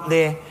gone up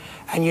there,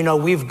 and you know,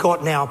 we've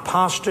got now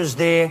pastors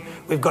there,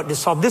 we've got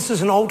disciples. This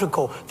is an altar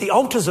call. The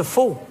altars are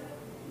full.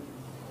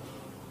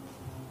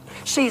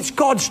 See, it's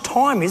God's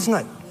time, isn't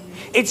it?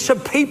 It's a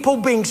people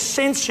being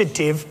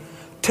sensitive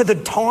to the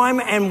time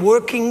and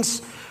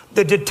workings,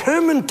 the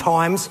determined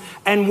times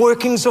and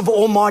workings of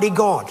Almighty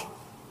God.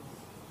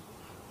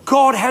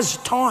 God has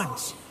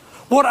times.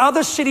 What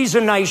other cities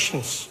and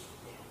nations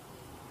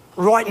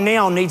right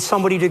now need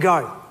somebody to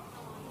go?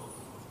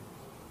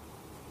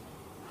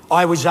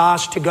 I was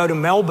asked to go to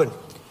Melbourne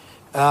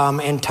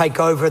and take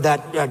over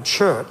that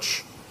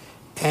church,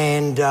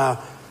 and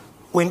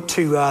went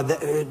to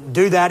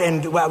do that.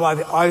 And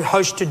I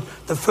hosted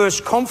the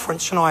first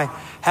conference, and I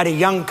had a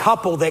young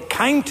couple that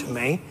came to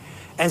me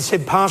and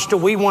said, Pastor,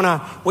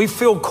 we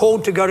feel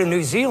called to go to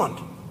New Zealand.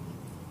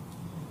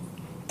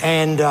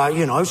 And,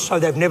 you know, so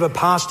they've never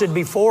pastored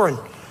before. And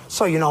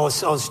so, you know, I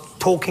was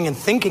talking and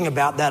thinking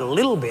about that a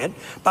little bit.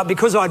 But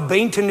because I'd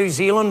been to New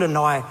Zealand and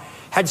I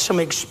had some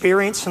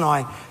experience and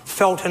I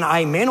felt an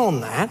amen on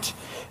that,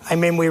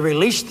 amen, we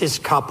released this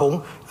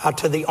couple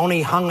to the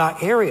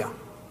Onehunga area.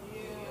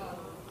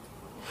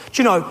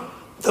 Do you know,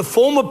 the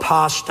former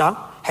pastor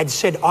had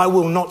said, I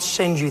will not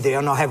send you there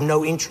and I have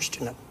no interest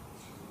in it.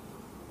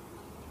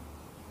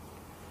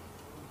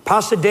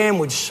 Pastor Dan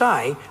would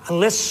say,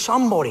 unless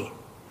somebody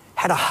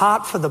had a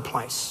heart for the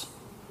place.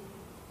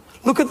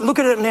 Look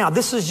at it now.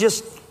 This is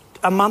just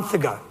a month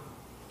ago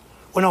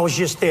when I was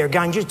just there.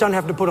 Again, just don't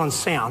have to put on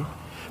sound.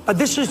 But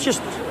this is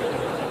just...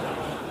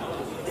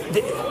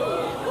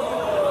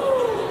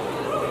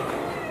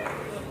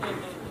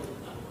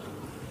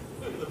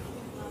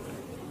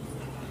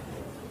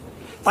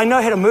 They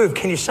know how to move.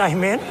 Can you say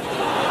amen?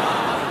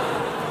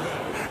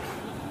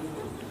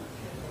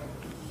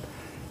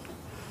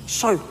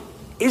 So,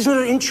 isn't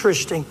it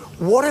interesting?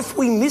 What if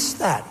we missed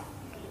that?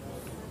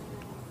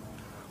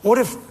 What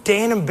if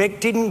Dan and Beck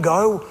didn't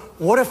go?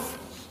 What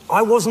if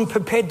I wasn't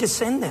prepared to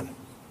send them?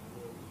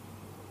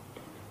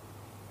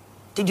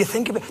 Did you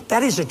think about it?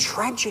 That is a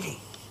tragedy.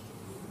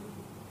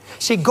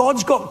 See,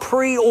 God's got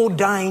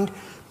preordained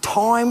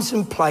times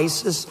and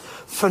places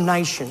for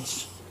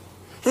nations.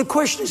 The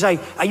question is,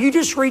 are you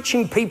just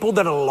reaching people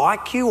that are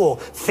like you or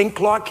think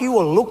like you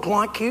or look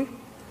like you?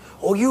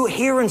 Or are you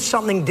hearing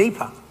something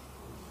deeper?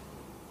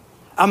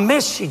 A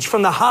message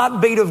from the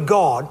heartbeat of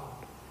God,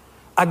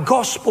 a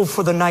gospel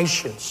for the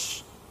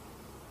nations.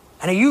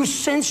 And are you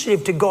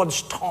sensitive to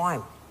God's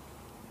time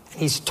and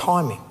His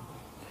timing?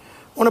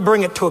 I want to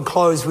bring it to a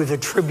close with a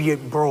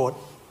tribute brought.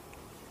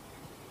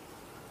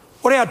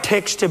 What our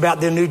text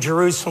about the New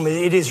Jerusalem,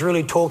 it is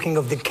really talking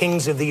of the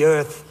kings of the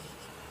earth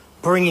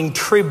bringing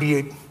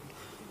tribute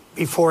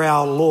before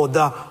our Lord.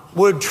 The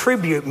word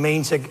tribute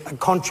means a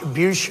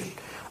contribution,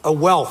 a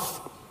wealth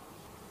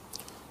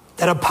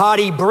that a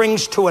party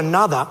brings to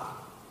another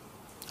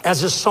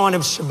as a sign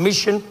of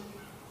submission,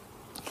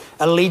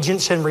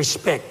 allegiance, and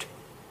respect.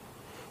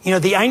 You know,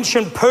 the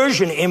ancient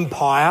Persian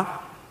Empire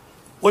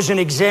was an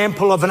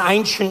example of an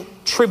ancient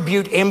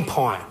tribute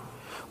empire,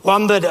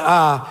 one that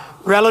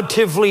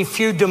relatively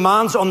few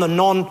demands on the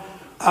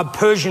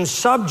non-Persian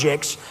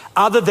subjects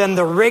other than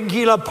the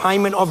regular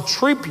payment of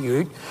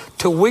tribute,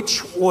 to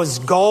which was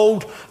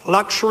gold,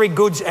 luxury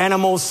goods,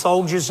 animals,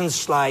 soldiers, and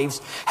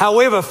slaves.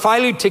 However,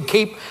 failure to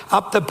keep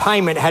up the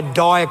payment had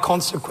dire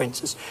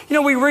consequences. You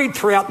know, we read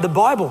throughout the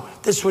Bible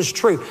this was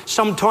true.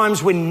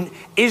 Sometimes when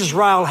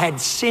Israel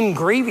had sinned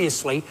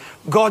grievously,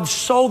 God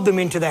sold them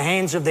into the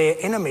hands of their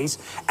enemies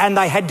and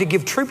they had to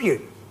give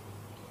tribute.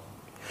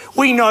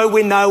 We know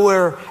when they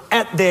were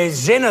at their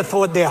zenith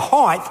or at their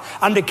height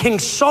under King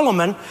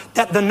Solomon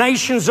that the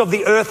nations of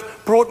the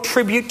earth brought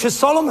tribute to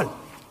Solomon.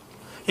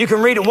 You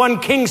can read it 1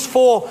 Kings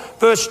 4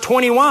 verse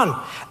 21.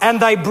 And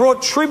they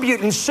brought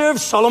tribute and served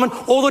Solomon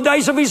all the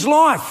days of his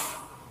life.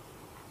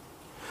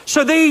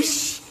 So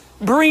these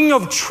bringing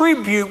of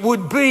tribute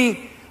would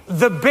be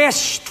the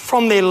best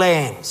from their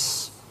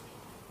lands,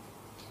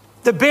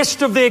 the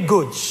best of their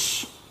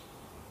goods,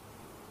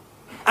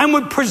 and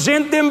would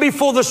present them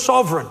before the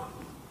sovereign.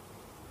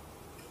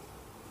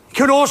 It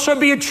could also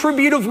be a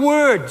tribute of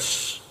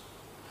words,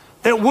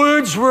 that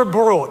words were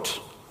brought.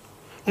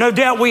 No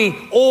doubt we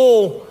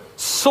all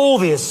saw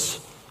this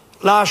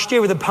last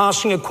year with the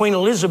passing of Queen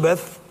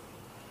Elizabeth,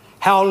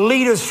 how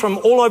leaders from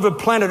all over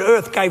planet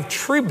Earth gave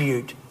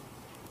tribute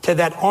to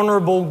that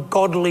honourable,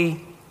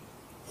 godly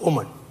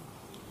woman.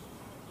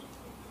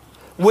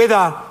 Whether,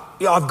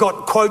 I've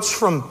got quotes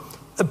from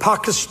the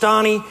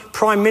Pakistani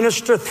Prime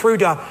Minister through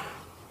to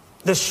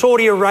the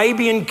Saudi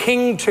Arabian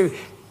king to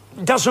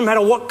doesn't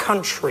matter what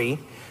country,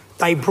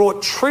 they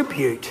brought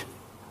tribute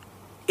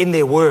in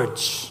their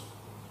words.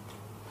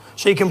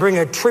 So you can bring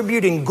a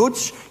tribute in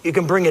goods, you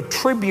can bring a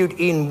tribute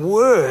in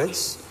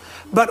words,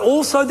 but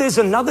also there's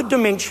another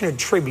dimension of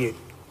tribute.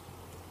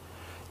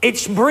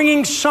 It's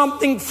bringing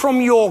something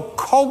from your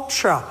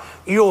culture,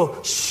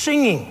 your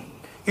singing,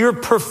 your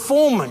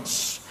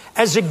performance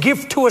as a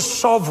gift to a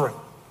sovereign.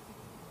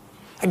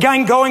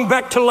 Again, going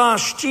back to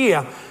last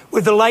year,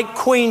 with the late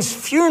Queen's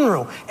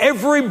funeral,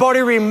 everybody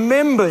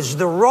remembers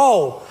the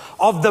role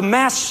of the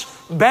mass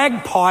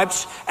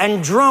bagpipes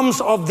and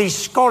drums of the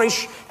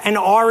Scottish and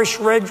Irish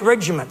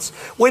regiments.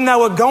 When they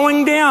were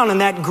going down in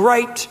that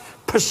great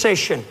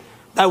procession,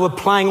 they were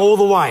playing all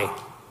the way.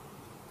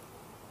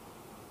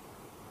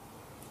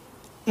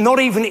 Not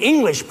even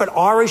English, but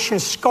Irish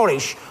and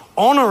Scottish,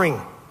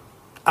 honouring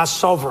a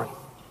sovereign.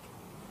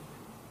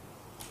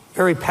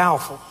 Very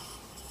powerful.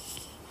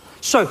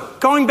 So,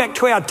 going back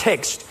to our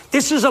text,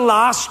 this is a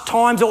last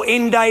times or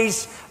end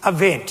days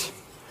event.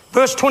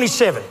 Verse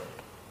 27,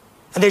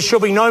 and there shall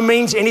be no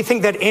means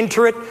anything that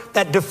enter it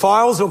that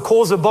defiles or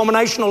cause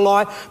abomination or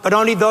lie, but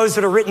only those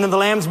that are written in the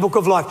Lamb's book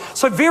of life.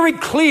 So very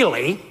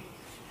clearly,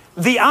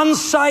 the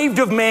unsaved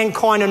of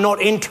mankind are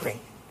not entering.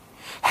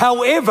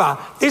 However,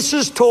 this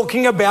is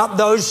talking about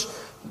those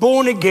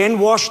born again,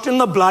 washed in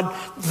the blood.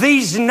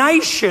 These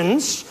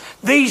nations,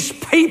 these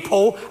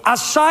people are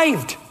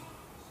saved.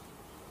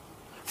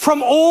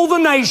 From all the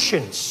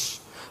nations,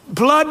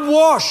 blood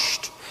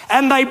washed,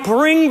 and they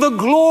bring the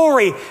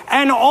glory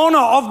and honor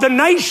of the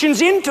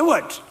nations into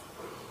it.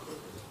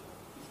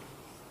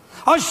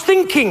 I was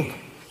thinking,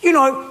 you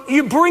know,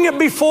 you bring it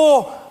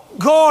before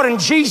God and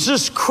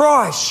Jesus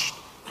Christ,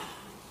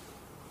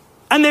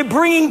 and they're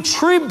bringing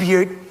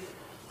tribute,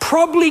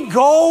 probably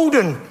gold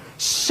and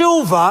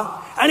silver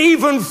and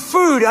even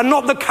food are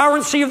not the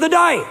currency of the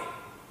day.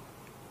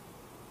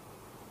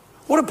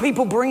 What are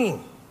people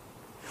bringing?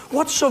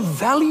 What's of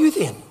value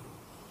then?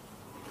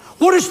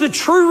 What is the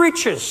true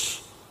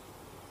riches?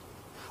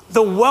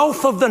 The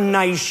wealth of the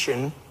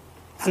nation,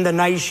 and the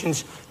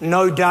nations,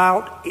 no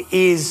doubt,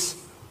 is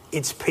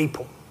its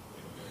people.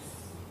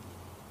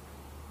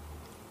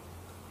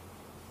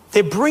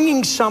 They're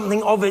bringing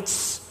something of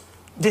its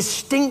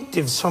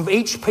distinctives from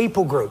each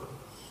people group.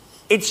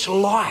 Its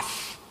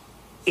life,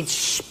 its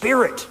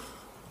spirit.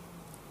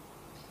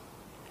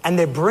 And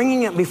they're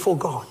bringing it before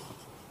God.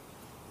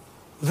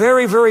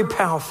 Very, very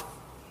powerful.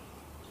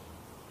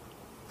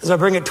 As I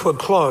bring it to a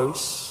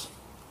close,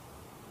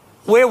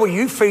 where will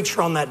you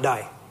feature on that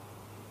day?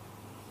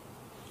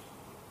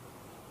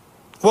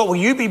 What will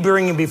you be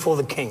bringing before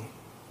the King?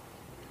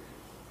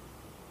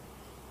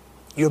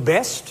 Your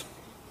best?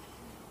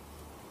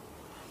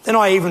 Then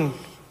I even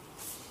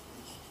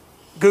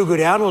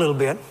Googled out a little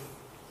bit.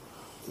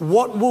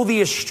 What will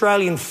the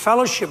Australian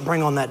Fellowship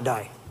bring on that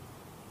day?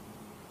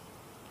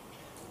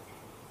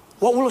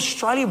 What will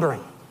Australia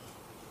bring?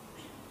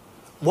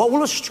 What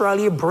will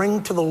Australia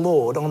bring to the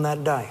Lord on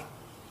that day?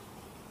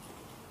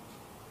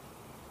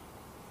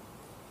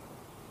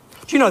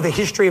 Do you know the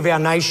history of our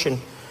nation?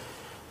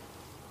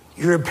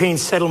 European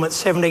settlement,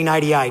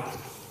 1788,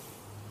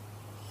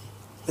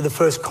 with the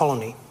first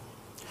colony.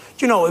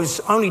 Do you know it was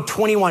only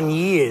 21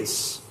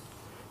 years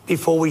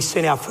before we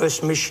sent our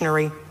first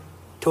missionary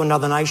to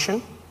another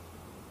nation?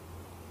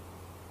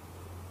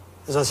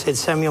 It as I said,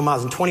 Samuel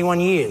Marsden, 21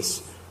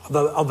 years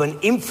of an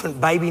infant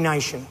baby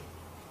nation.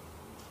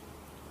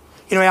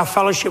 You know, our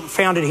fellowship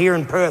founded here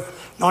in Perth,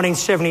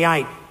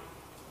 1978.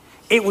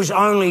 It was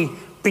only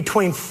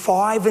between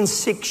 5 and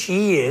 6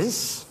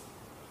 years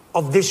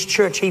of this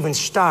church even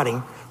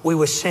starting, we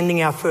were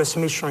sending our first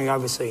missionary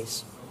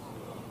overseas.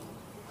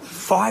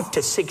 5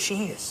 to 6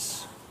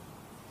 years.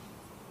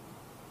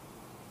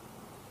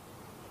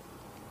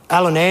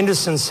 Alan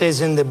Anderson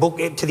says in the book,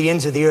 To the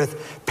Ends of the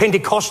Earth,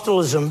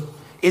 Pentecostalism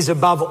is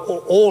above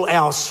all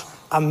else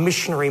a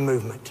missionary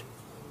movement.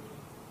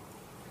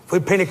 If we're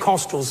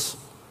Pentecostals,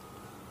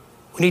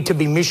 we need to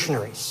be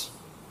missionaries.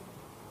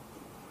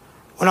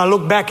 When I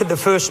look back at the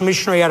first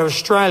missionary out of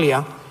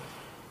Australia,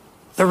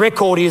 the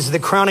record is the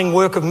crowning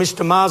work of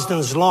Mr.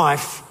 Marsden's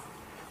life,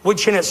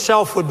 which in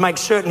itself would make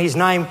certain his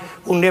name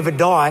will never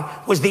die,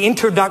 was the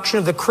introduction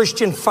of the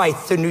Christian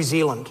faith to New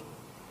Zealand.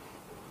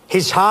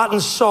 His heart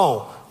and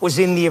soul was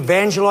in the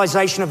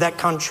evangelization of that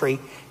country,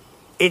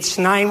 its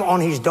name on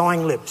his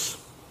dying lips.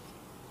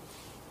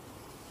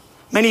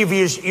 Many of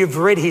you've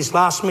read his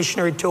last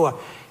missionary tour.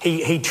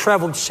 He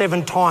travelled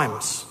 7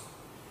 times.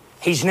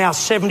 He's now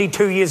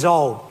 72 years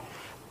old.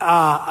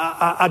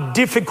 A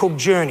difficult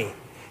journey.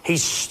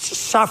 He's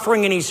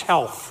suffering in his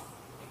health.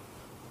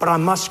 But I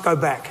must go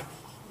back.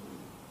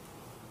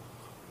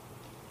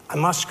 I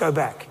must go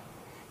back.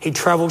 He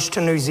travels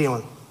to New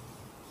Zealand.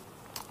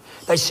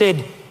 They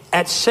said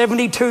at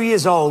 72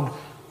 years old,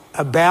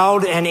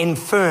 bowed and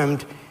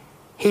infirmed,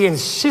 he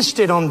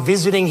insisted on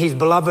visiting his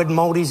beloved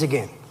Maldives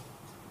again.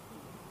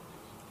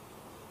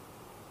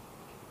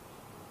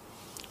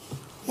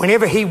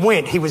 Whenever he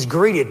went, he was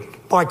greeted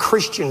by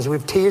Christians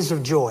with tears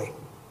of joy.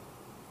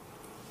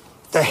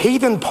 The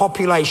heathen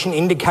population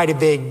indicated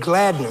their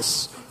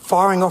gladness,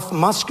 firing off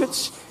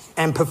muskets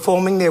and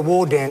performing their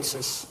war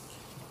dances.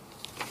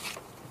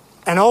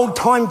 An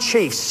old-time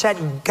chief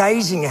sat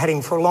gazing at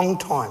him for a long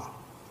time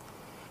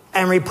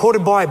and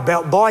reported by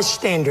a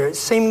bystander it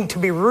seemed to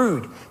be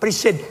rude. But he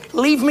said,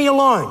 "Leave me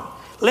alone.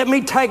 Let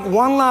me take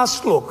one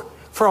last look,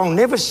 for I'll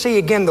never see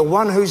again the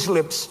one whose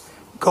lips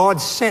God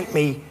sent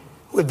me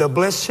with the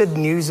blessed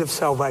news of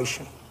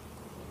salvation."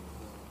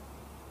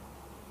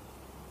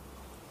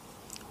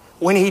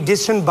 When he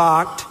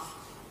disembarked,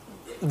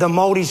 the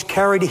Maldives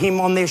carried him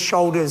on their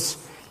shoulders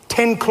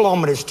 10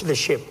 kilometres to the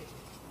ship.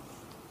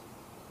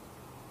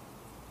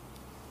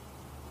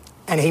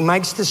 And he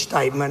makes the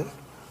statement,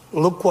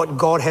 "Look what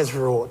God has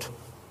wrought."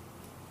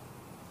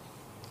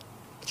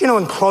 You know,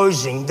 in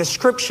closing, the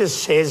scripture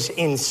says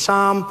in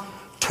Psalm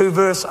 2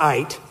 verse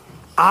 8,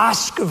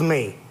 "Ask of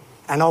me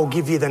and I'll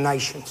give you the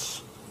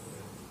nations.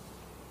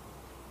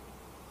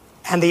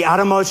 And the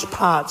uttermost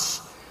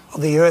parts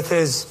of the earth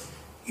is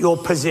your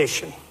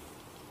possession."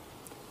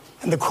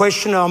 And the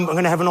question, I'm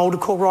going to have an altar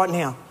call right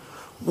now.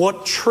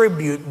 What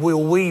tribute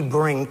will we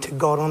bring to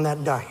God on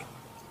that day?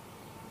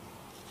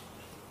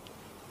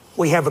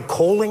 We have a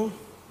calling.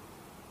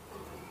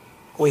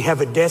 We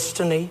have a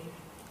destiny.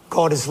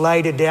 God has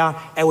laid it down,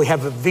 and we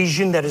have a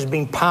vision that has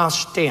been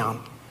passed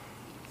down.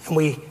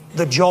 And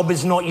the job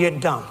is not yet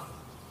done.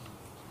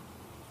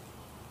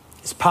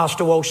 As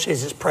Pastor Walsh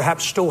says, it's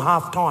perhaps still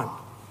half time.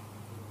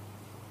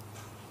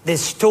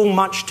 There's still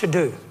much to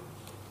do.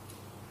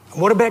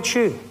 And what about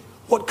you?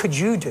 What could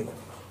you do?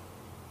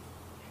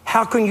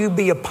 How can you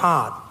be a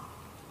part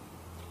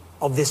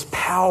of this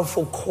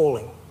powerful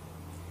calling,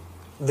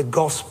 the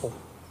gospel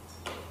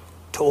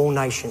to all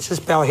nations?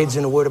 Let's bow our heads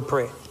in a word of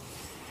prayer.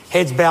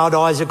 Heads bowed,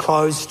 eyes are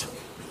closed.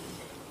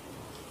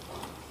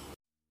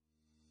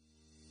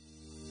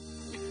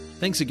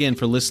 Thanks again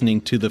for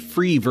listening to the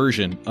free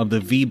version of the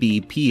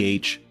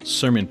VBPH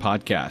Sermon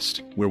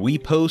Podcast, where we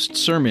post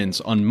sermons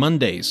on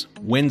Mondays,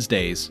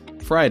 Wednesdays,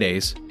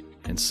 Fridays,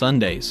 and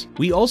Sundays.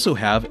 We also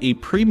have a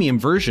premium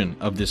version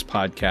of this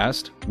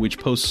podcast, which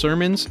posts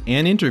sermons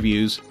and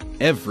interviews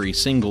every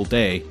single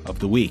day of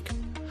the week.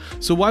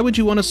 So why would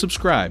you want to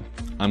subscribe?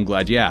 I'm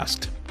glad you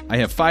asked. I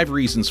have 5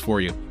 reasons for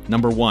you.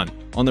 Number 1,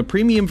 on the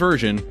premium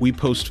version, we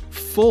post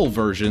full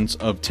versions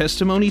of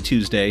Testimony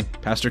Tuesday,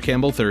 Pastor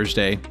Campbell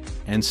Thursday,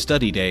 and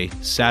Study Day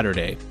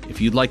Saturday.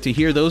 If you'd like to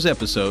hear those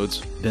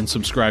episodes, then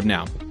subscribe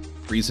now.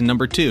 Reason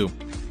number 2,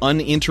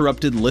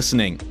 uninterrupted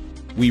listening.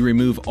 We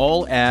remove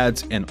all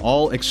ads and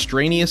all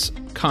extraneous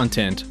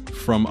content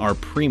from our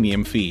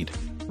premium feed.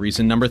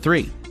 Reason number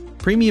 3,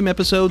 premium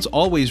episodes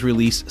always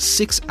release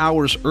 6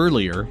 hours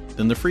earlier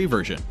than the free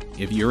version.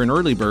 If you're an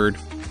early bird,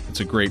 it's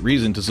a great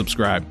reason to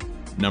subscribe.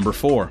 Number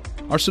 4,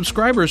 our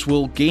subscribers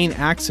will gain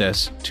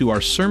access to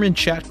our sermon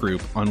chat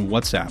group on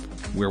WhatsApp,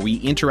 where we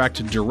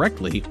interact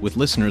directly with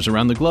listeners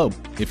around the globe.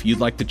 If you'd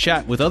like to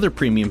chat with other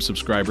premium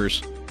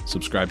subscribers,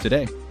 subscribe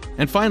today.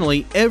 And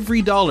finally,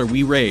 every dollar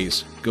we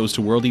raise goes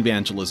to world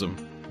evangelism.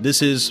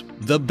 This is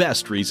the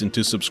best reason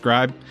to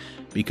subscribe,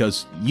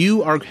 because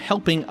you are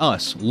helping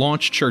us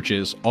launch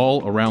churches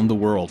all around the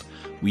world.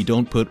 We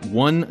don't put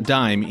one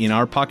dime in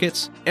our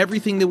pockets.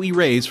 Everything that we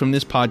raise from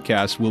this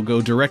podcast will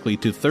go directly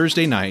to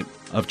Thursday night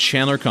of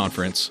Chandler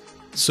Conference.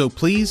 So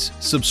please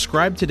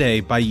subscribe today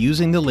by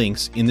using the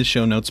links in the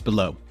show notes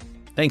below.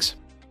 Thanks.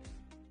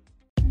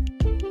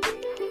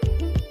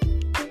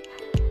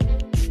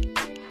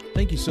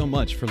 Thank you so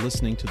much for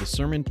listening to the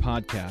sermon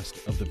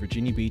podcast of the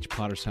Virginia Beach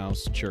Potter's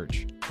House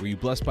Church. Were you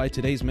blessed by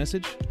today's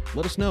message?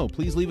 Let us know.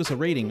 Please leave us a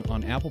rating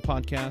on Apple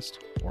Podcast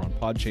or on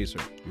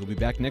Podchaser. We'll be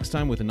back next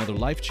time with another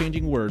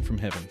life-changing word from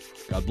heaven.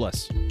 God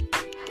bless.